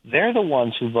forward. They're the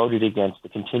ones who voted against the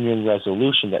continuing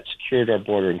resolution that secured our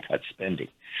border and cut spending.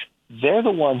 They're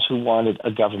the ones who wanted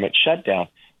a government shutdown,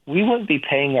 we wouldn't be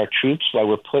paying our troops while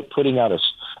we're putting out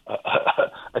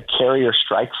a carrier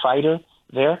strike fighter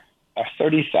there. Our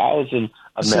 30,000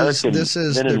 American men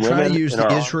and women in our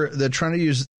army. They're trying to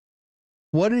use.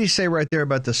 What did he say right there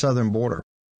about the southern border?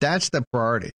 That's the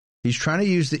priority. He's trying to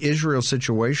use the Israel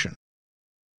situation,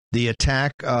 the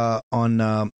attack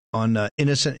on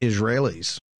innocent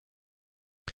Israelis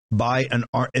by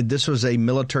this was a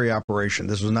military operation.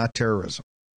 This was not terrorism,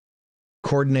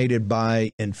 coordinated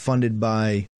by and funded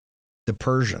by the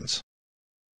Persians.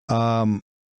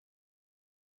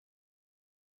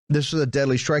 This was a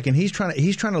deadly strike, and he's trying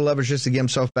to leverage this to get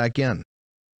himself back in.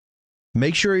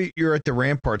 Make sure you're at the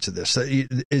ramparts of this.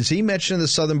 Is he mentioning the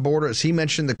southern border? Is he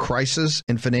mentioning the crisis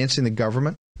in financing the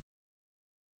government?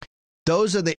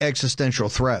 Those are the existential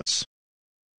threats.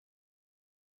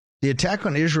 The attack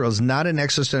on Israel is not an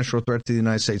existential threat to the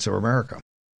United States of America.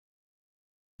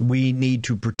 We need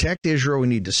to protect Israel. We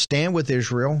need to stand with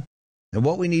Israel. And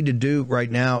what we need to do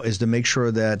right now is to make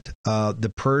sure that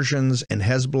the Persians and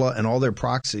Hezbollah and all their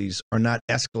proxies are not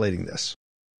escalating this.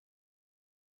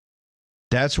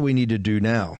 That's what we need to do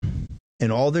now.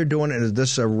 And all they're doing is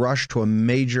this a rush to a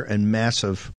major and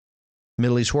massive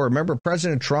Middle East war. Remember,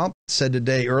 President Trump said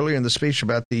today, earlier in the speech,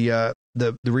 about the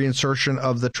reinsertion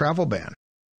of the travel ban.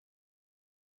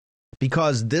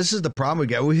 Because this is the problem we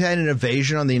got. We've had an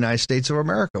invasion on the United States of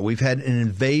America. We've had an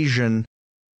invasion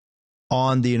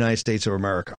on the United States of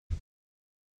America.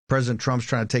 President Trump's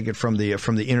trying to take it from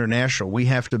the international. We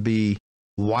have to be.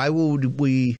 Why would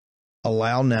we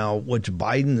allow now what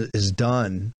Biden has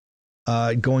done,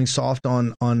 going soft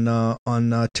on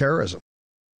terrorism?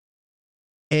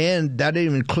 And that didn't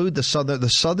even include the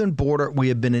southern border. We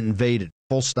have been invaded.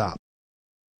 Full stop.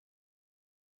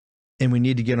 And we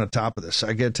need to get on top of this.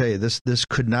 I got to tell you, this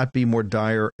could not be more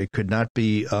dire. It could not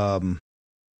be a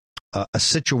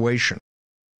situation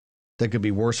that could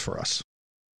be worse for us.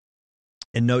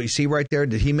 And no, you see right there,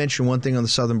 did he mention one thing on the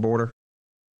southern border?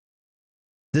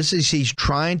 He's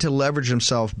trying to leverage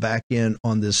himself back in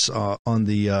on this on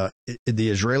the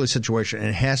Israeli situation, and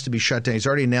it has to be shut down. He's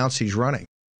already announced he's running.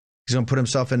 He's going to put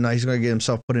himself in. He's going to get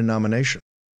himself put in nomination.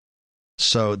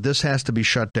 So this has to be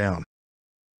shut down.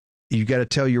 You got to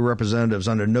tell your representatives,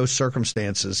 under no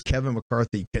circumstances, Kevin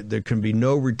McCarthy, there can be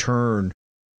no return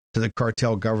to the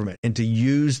cartel government, and to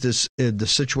use the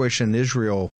situation in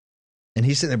Israel. And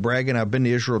he's sitting there bragging, I've been to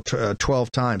Israel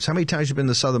 12 times. How many times have you been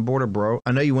to the southern border, bro?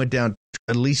 I know you went down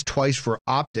at least twice for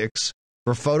optics,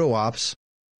 for photo ops.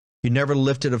 You never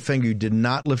lifted a finger. You did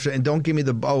not lift it. And don't give me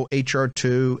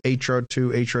HR2, HR2,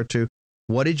 HR2.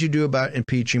 What did you do about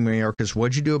impeaching Mayorkas?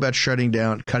 What did you do about shutting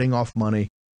down, cutting off money?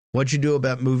 What did you do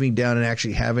about moving down and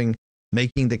actually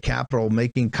making the Capitol,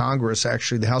 making Congress,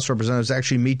 actually the House of Representatives,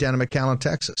 actually meet down in McAllen,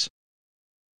 Texas?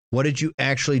 What did you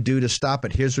actually do to stop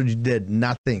it? Here's what you did.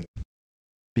 Nothing.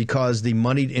 Because the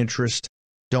moneyed interest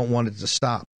don't want it to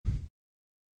stop.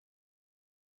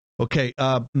 Okay,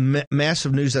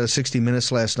 massive news out of 60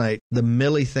 Minutes last night. The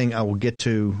Milley thing I will get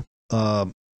to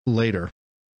later.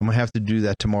 I'm going to have to do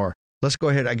that tomorrow. Let's go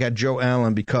ahead. I got Joe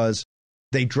Allen because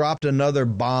they dropped another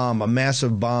bomb, a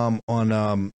massive bomb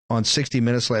on 60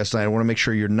 Minutes last night. I want to make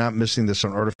sure you're not missing this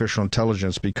on artificial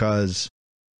intelligence, because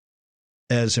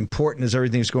as important as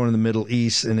everything's going in the Middle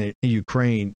East and in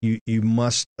Ukraine, you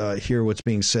must hear what's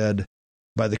being said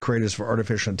by the creators for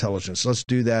artificial intelligence. Let's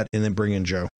do that and then bring in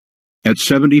Joe. At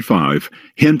 75,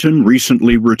 Hinton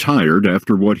recently retired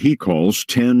after what he calls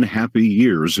 10 happy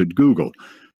years at Google.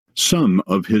 Some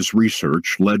of his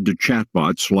research led to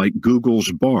chatbots like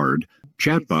Google's Bard.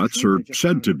 Chatbots are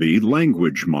said to be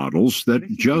language models that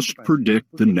just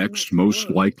predict the next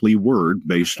most likely word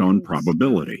based on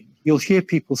probability. You'll hear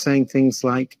people saying things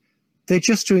like, they're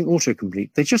just doing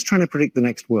autocomplete. They're just trying to predict the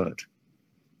next word.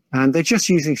 And they're just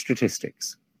using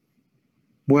statistics.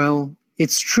 Well,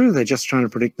 it's true they're just trying to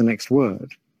predict the next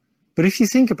word. But if you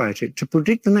think about it, to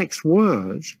predict the next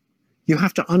word, you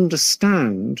have to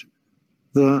understand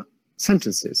the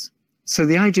sentences. So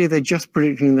the idea they're just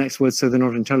predicting the next word so they're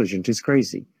not intelligent is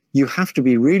crazy. You have to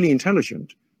be really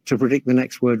intelligent to predict the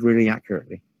next word really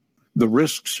accurately. The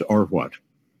risks are what?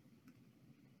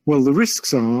 Well, the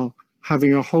risks are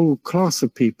having a whole class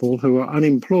of people who are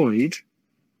unemployed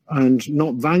and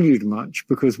not valued much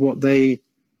because what they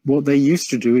used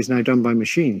to do is now done by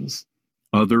machines.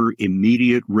 Other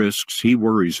immediate risks he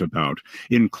worries about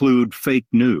include fake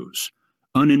news,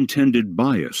 unintended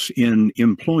bias in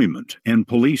employment and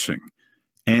policing,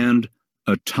 and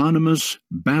autonomous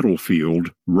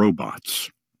battlefield robots.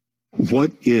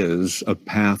 What is a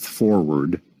path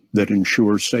forward that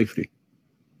ensures safety?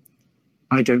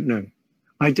 I don't know.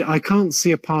 I can't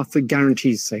see a path that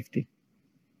guarantees safety.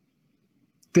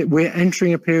 that we're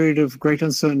entering a period of great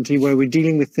uncertainty where we're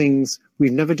dealing with things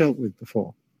we've never dealt with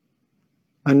before.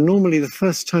 And normally the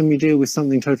first time you deal with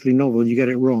something totally novel, you get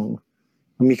it wrong.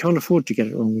 And we can't afford to get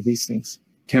it wrong with these things.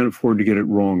 Can't afford to get it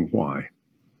wrong. Why?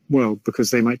 Well,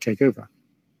 because they might take over.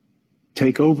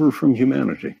 Take over from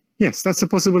humanity? Yes, that's a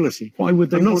possibility. Why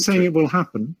would they? I'm not saying it will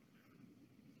happen.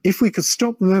 If we could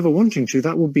stop them ever wanting to,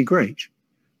 that would be great.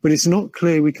 But it's not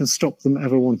clear we can stop them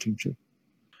ever wanting to.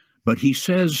 But he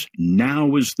says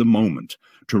now is the moment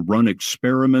to run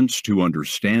experiments to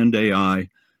understand AI,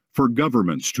 for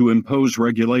governments to impose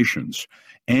regulations,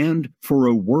 and for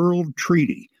a world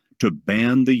treaty to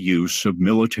ban the use of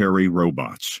military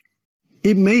robots.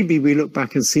 It may be we look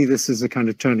back and see this as a kind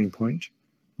of turning point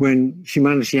when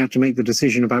humanity had to make the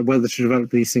decision about whether to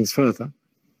develop these things further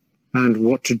and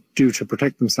what to do to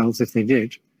protect themselves if they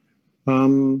did.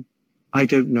 I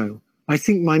don't know. I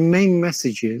think my main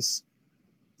message is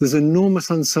there's enormous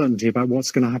uncertainty about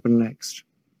what's going to happen next.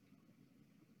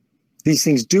 These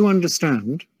things do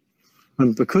understand,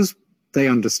 and because they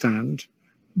understand,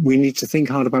 we need to think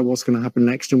hard about what's going to happen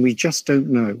next, and we just don't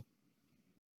know.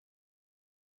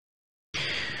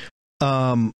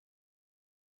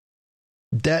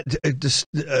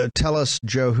 Tell us,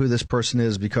 Joe, who this person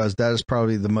is, because that is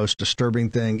probably the most disturbing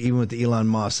thing. Even with Elon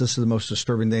Musk, this is the most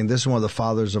disturbing thing. This is one of the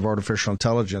fathers of artificial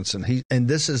intelligence, and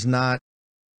this is not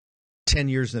 10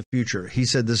 years in the future. He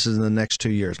said this is in the next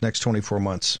 2 years, next 24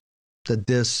 months.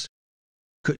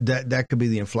 That could be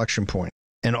the inflection point.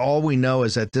 And all we know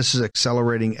is that this is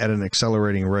accelerating at an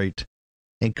accelerating rate,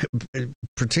 and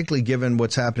particularly given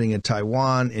what's happening in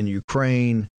Taiwan, in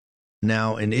Ukraine,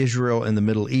 now in Israel, in the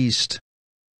Middle East.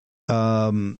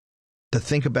 To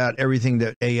think about everything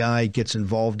that AI gets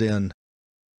involved in,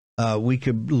 we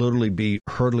could literally be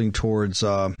hurtling towards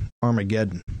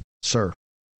Armageddon, sir.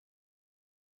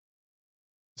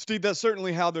 Steve, that's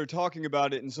certainly how they're talking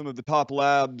about it in some of the top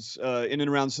labs in and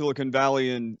around Silicon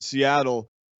Valley and Seattle.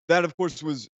 That, of course,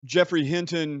 was Jeffrey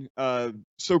Hinton,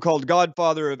 so-called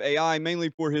godfather of AI,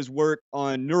 mainly for his work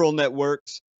on neural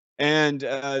networks. And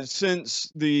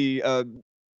since the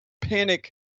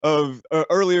panic of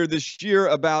earlier this year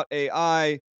about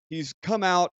AI, he's come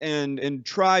out and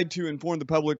tried to inform the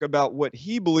public about what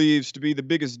he believes to be the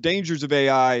biggest dangers of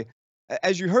AI.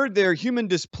 As you heard there, human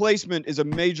displacement is a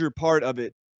major part of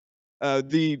it.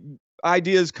 The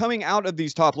ideas coming out of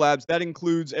these top labs, that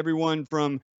includes everyone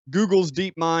from Google's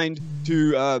DeepMind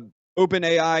to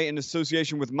OpenAI in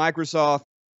association with Microsoft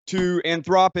to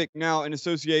Anthropic now in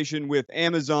association with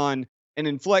Amazon and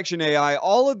Inflection AI.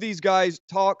 All of these guys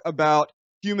talk about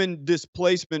human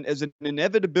displacement as an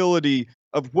inevitability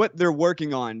of what they're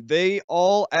working on. They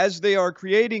all, as they are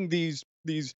creating these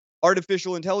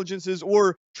artificial intelligences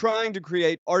or trying to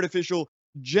create artificial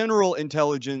general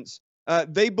intelligence,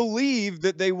 they believe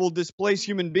that they will displace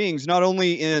human beings, not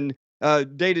only in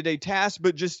day-to-day tasks,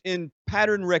 but just in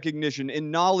pattern recognition,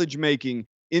 in knowledge making,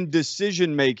 in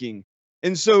decision making.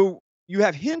 And so you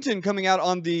have Hinton coming out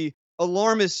on the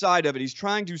alarmist side of it. He's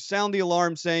trying to sound the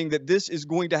alarm, saying that this is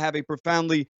going to have a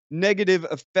profoundly negative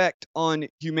effect on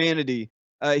humanity.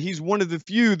 He's one of the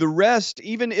few. The rest,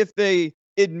 even if they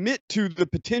admit to the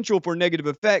potential for negative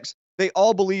effects, they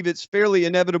all believe it's fairly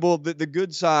inevitable that the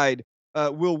good side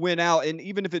will win out. And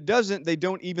even if it doesn't, they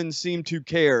don't even seem to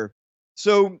care.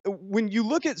 So when you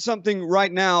look at something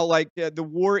right now, like the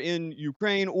war in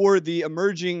Ukraine or the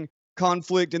emerging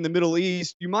conflict in the Middle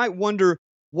East, you might wonder,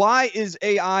 why is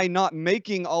AI not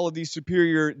making all of these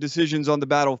superior decisions on the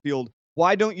battlefield?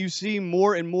 Why don't you see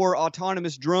more and more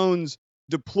autonomous drones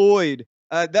deployed?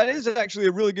 That is actually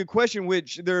a really good question,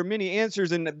 which there are many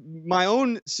answers. And my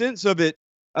own sense of it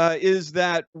is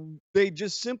that they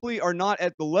just simply are not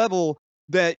at the level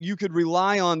that you could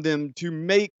rely on them to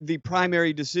make the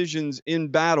primary decisions in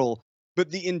battle. But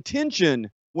the intention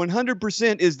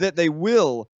 100% is that they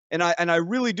will. And I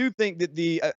really do think that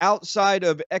the outside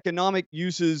of economic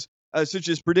uses, such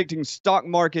as predicting stock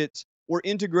markets or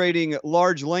integrating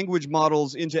large language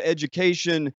models into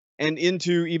education and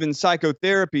into even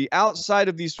psychotherapy, outside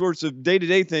of these sorts of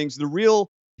day-to-day things, the real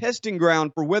testing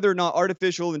ground for whether or not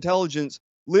artificial intelligence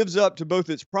lives up to both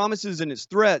its promises and its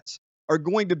threats are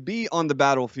going to be on the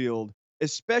battlefield,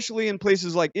 especially in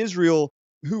places like Israel,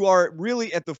 who are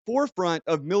really at the forefront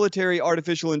of military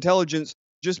artificial intelligence,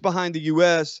 just behind the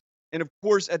U.S., and of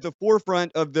course at the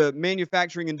forefront of the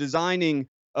manufacturing and designing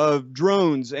of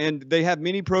drones. And they have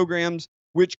many programs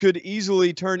which could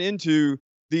easily turn into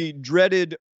the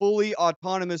dreaded fully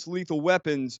autonomous lethal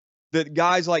weapons that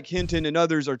guys like Hinton and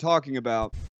others are talking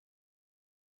about.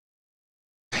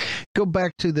 Go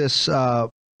back to this,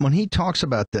 when he talks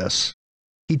about this,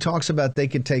 he talks about they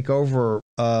could take over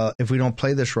if we don't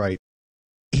play this right.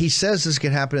 he says this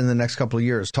could happen in the next couple of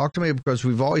years. Talk to me, because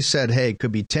we've always said, hey, it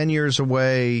could be 10 years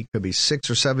away, could be 6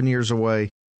 or 7 years away.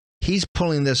 He's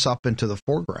pulling this up into the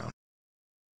foreground.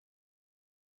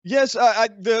 Yes,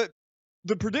 the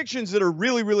predictions that are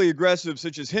really, really aggressive,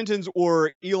 such as Hinton's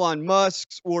or Elon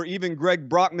Musk's or even Greg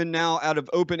Brockman now out of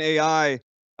OpenAI,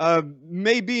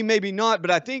 maybe, maybe not.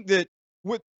 But I think that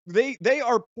what they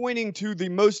are pointing to the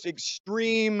most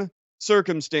extreme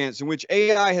circumstance in which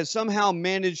AI has somehow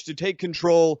managed to take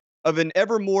control of an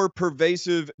ever more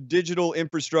pervasive digital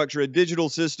infrastructure, a digital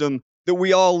system that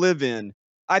we all live in.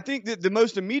 I think that the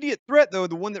most immediate threat, though,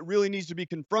 the one that really needs to be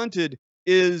confronted,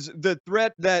 is the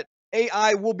threat that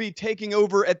AI will be taking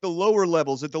over at the lower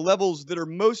levels, at the levels that are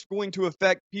most going to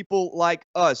affect people like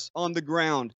us on the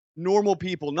ground, normal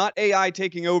people, not AI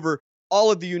taking over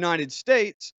all of the United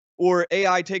States or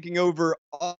AI taking over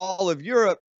all of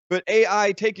Europe, but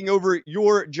AI taking over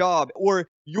your job or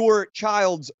your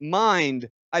child's mind.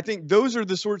 I think those are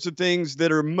the sorts of things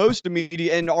that are most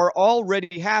immediate and are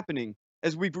already happening.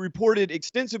 As we've reported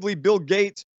extensively, Bill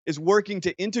Gates is working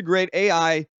to integrate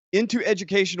AI into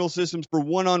educational systems for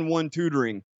one-on-one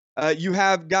tutoring. You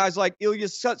have guys like Ilya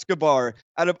Sutskever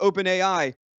out of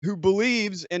OpenAI, who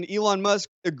believes, and Elon Musk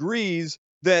agrees,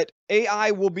 that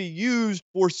AI will be used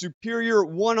for superior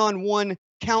one-on-one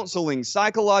counseling,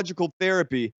 psychological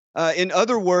therapy. In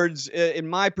other words, in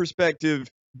my perspective,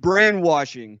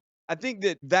 brainwashing. I think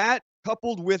that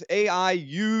coupled with AI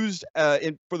used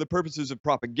for the purposes of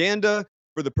propaganda,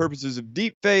 for the purposes of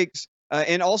deepfakes,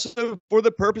 and also for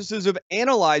the purposes of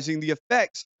analyzing the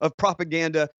effects of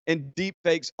propaganda and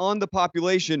deepfakes on the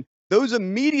population, those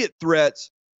immediate threats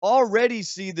already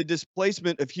see the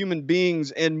displacement of human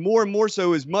beings, and more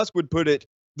so, as Musk would put it,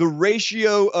 the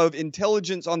ratio of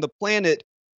intelligence on the planet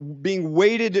being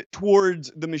weighted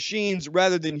towards the machines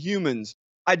rather than humans.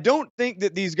 I don't think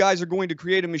that these guys are going to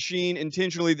create a machine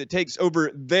intentionally that takes over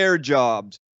their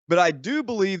jobs, but I do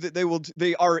believe that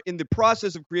they are in the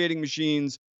process of creating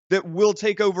machines that will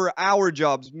take over our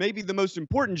jobs, maybe the most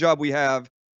important job we have,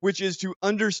 which is to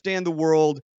understand the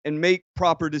world and make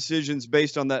proper decisions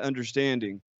based on that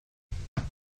understanding.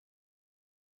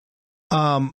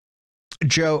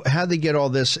 Joe, how'd they get all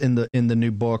this in the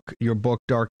new book, your book,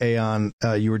 Dark Aeon?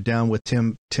 You were down with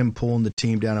Tim Poole and the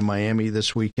team down in Miami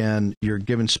this weekend. You're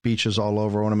giving speeches all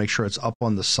over. I want to make sure it's up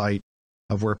on the site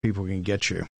of where people can get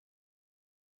you.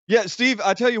 Yeah, Steve,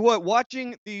 I tell you what,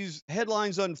 watching these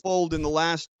headlines unfold in the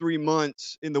last 3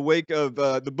 months in the wake of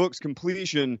the book's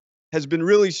completion has been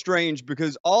really strange,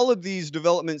 because all of these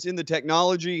developments in the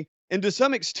technology and to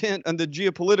some extent in the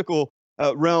geopolitical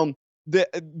realm,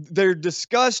 they're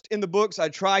discussed in the books. I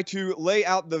try to lay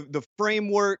out the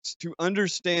frameworks to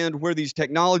understand where these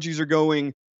technologies are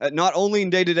going, not only in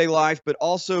day-to-day life, but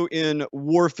also in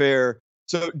warfare.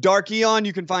 So Dark Aeon,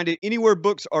 you can find it anywhere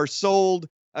books are sold.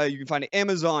 You can find it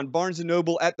Amazon, Barnes &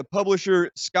 Noble, at the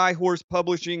publisher,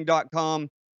 skyhorsepublishing.com.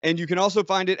 And you can also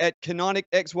find it at Canonic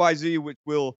XYZ, which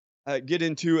we'll get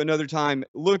into another time.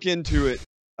 Look into it.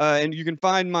 And you can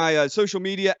find my social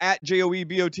media at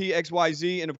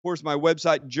JOEBOTXYZ, and, of course, my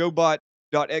website,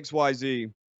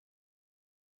 joebot.xyz.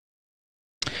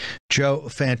 Joe,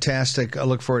 fantastic. I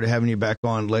look forward to having you back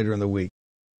on later in the week.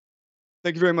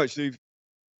 Thank you very much, Steve.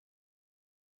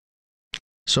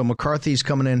 So McCarthy's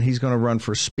coming in. He's going to run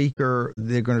for speaker.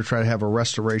 They're going to try to have a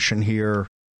restoration here.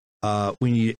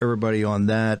 We need everybody on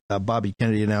that. Bobby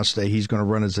Kennedy announced today he's going to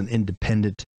run as an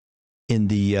independent in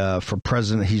the for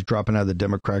president. He's dropping out of the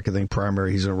Democratic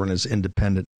primary. He's going to run as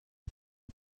independent.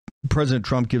 President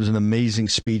Trump gives an amazing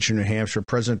speech in New Hampshire.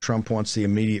 President Trump wants the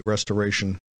immediate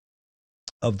restoration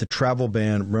of the travel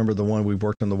ban. Remember the one we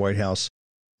worked in the White House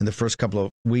in the first couple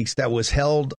of weeks that was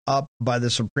held up by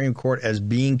the Supreme Court as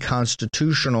being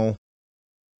constitutional.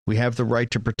 We have the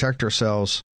right to protect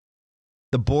ourselves.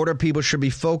 The border people should be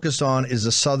focused on is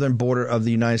the southern border of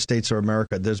the United States of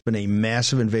America. There's been a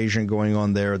massive invasion going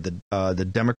on there. The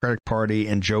Democratic Party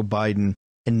and Joe Biden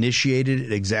initiated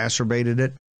it, exacerbated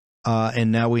it.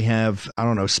 And now we have, I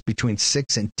don't know, between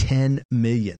 6 and 10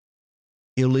 million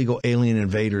illegal alien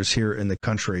invaders here in the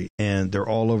country, and they're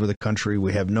all over the country.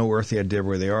 We have no earthly idea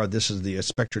where they are. This is the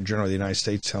Inspector General of the United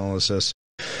States telling us this.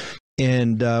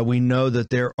 And we know that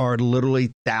there are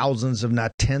literally thousands, if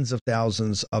not tens of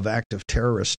thousands, of active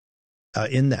terrorists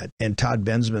in that. And Todd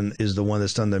Bensman is the one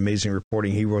that's done the amazing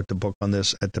reporting. He wrote the book on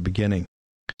this at the beginning.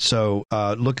 So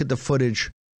look at the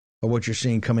footage of what you're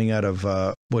seeing coming out of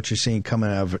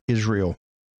Israel.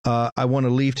 I want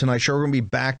to leave tonight's show. We're going to be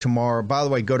back tomorrow. By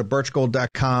the way, go to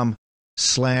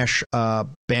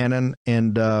birchgold.com/Bannon.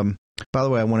 And by the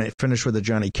way, I want to finish with the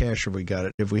Johnny Cash if we got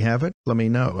it. If we have it, let me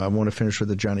know. I want to finish with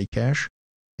the Johnny Cash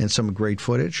and some great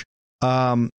footage.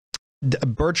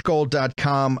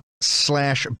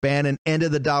 birchgold.com/Bannon, end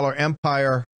of the dollar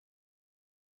empire.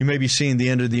 You may be seeing the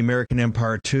end of the American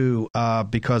empire too,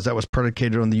 because that was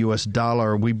predicated on the U.S.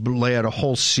 dollar. We lay out a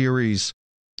whole series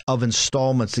of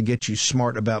installments to get you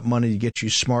smart about money, to get you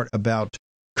smart about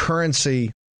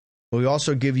currency. We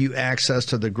also give you access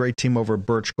to the great team over at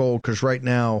Birch Gold, because right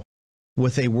now,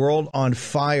 with a world on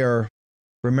fire,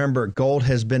 remember, gold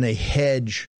has been a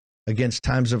hedge against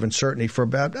times of uncertainty for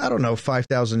about,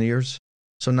 5,000 years.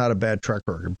 So not a bad track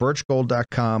record.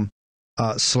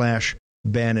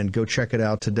 birchgold.com/Bannon. Go check it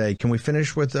out today. Can we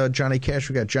finish with Johnny Cash?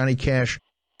 We got Johnny Cash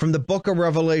from the Book of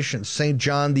Revelation. St.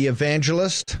 John the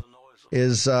Evangelist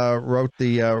wrote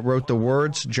the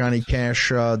words. Johnny Cash,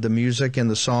 the music and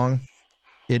the song.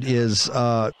 It is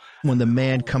When the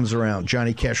Man Comes Around.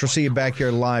 Johnny Cash. We'll see you back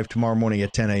here live tomorrow morning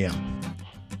at 10 a.m.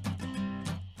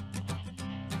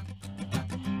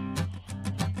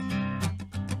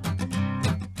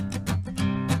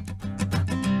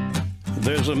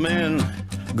 There's a man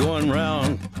going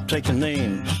round taking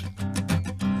names,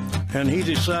 and he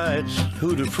decides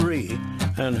who to free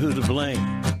and who to blame.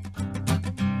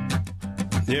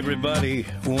 Everybody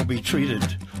won't be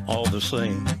treated all the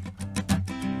same.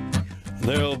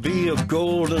 There'll be a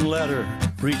golden ladder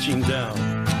reaching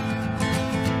down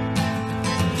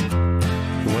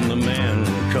when the man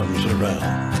comes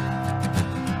around.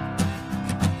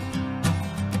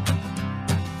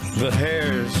 The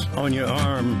hairs on your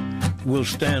arm will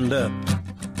stand up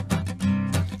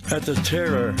at the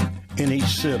terror in each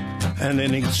sip and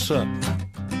in each sup.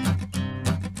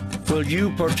 Will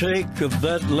you partake of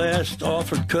that last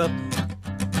offered cup,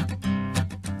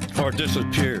 or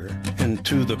disappear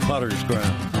into the potter's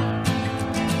ground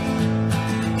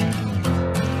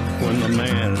when the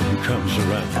man comes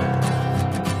around?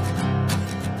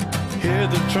 Hear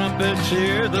the trumpets,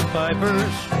 hear the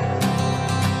pipers,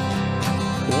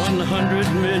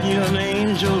 100 million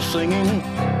angels singing.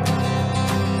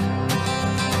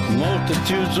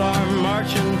 Multitudes are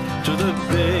marching to the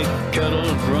big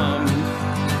kettle drum.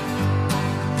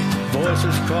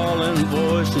 Voices calling,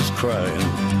 voices crying.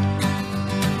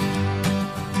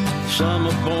 Some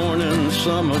are born and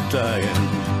some are dying.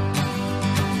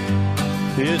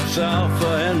 It's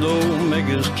Alpha and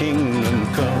Omega's kingdom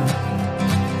come.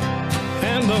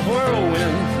 And the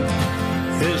whirlwind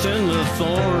is in the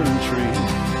thorn tree.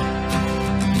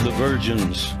 The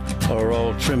virgins are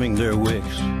all trimming their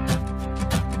wicks.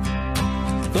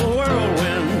 The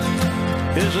whirlwind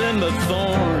is in the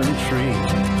thorn tree.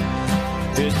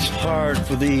 It's hard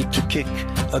for thee to kick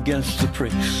against the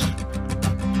pricks.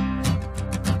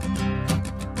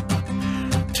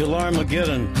 Till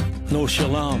Armageddon, no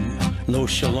shalom, no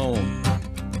shalom.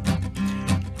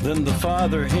 Then the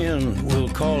father hen will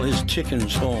call his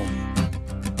chickens home.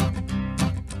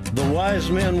 The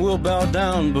wise men will bow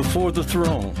down before the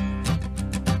throne,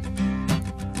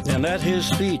 and at his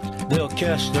feet they'll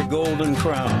cast their golden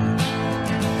crowns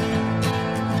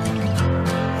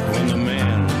when the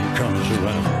man comes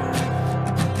around.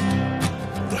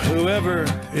 Whoever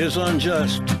is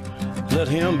unjust, let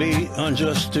him be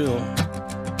unjust still.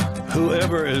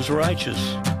 Whoever is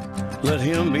righteous, let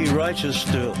him be righteous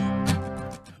still.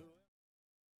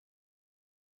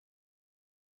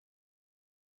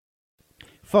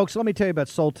 Folks, let me tell you about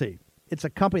Solti. It's a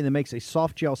company that makes a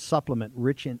soft gel supplement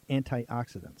rich in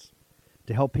antioxidants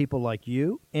to help people like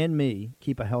you and me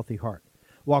keep a healthy heart.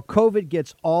 While COVID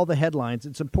gets all the headlines,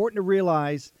 it's important to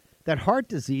realize that heart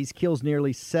disease kills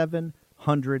nearly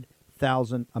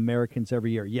 700,000 Americans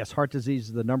every year. Yes, heart disease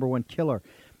is the number one killer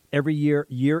every year,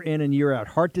 year in and year out.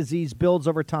 Heart disease builds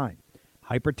over time.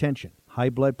 Hypertension, high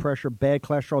blood pressure, bad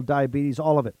cholesterol, diabetes,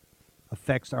 all of it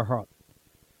affects our heart.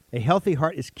 A healthy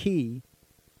heart is key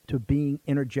to being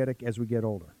energetic as we get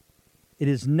older. It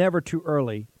is never too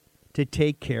early to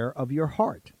take care of your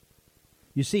heart.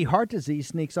 You see, heart disease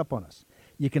sneaks up on us.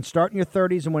 You can start in your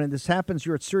 30s, and when this happens,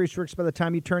 you're at serious risk by the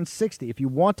time you turn 60. If you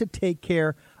want to take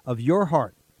care of your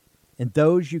heart and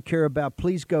those you care about,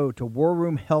 please go to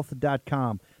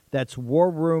WarRoomHealth.com. That's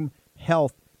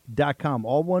WarRoomHealth.com.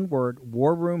 All one word,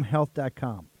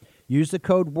 WarRoomHealth.com. Use the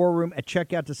code WarRoom at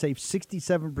checkout to save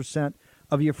 67%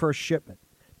 of your first shipment.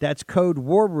 That's code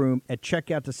WarRoom at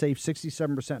checkout to save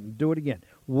 67%. And do it again.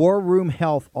 WarRoom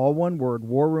Health, all one word,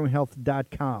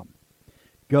 WarRoomHealth.com.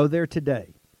 Go there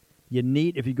today.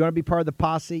 If you're going to be part of the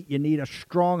posse, you need a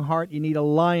strong heart. You need a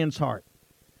lion's heart.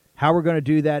 How we're going to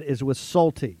do that is with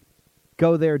Solti.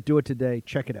 Go there, do it today.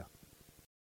 Check it out.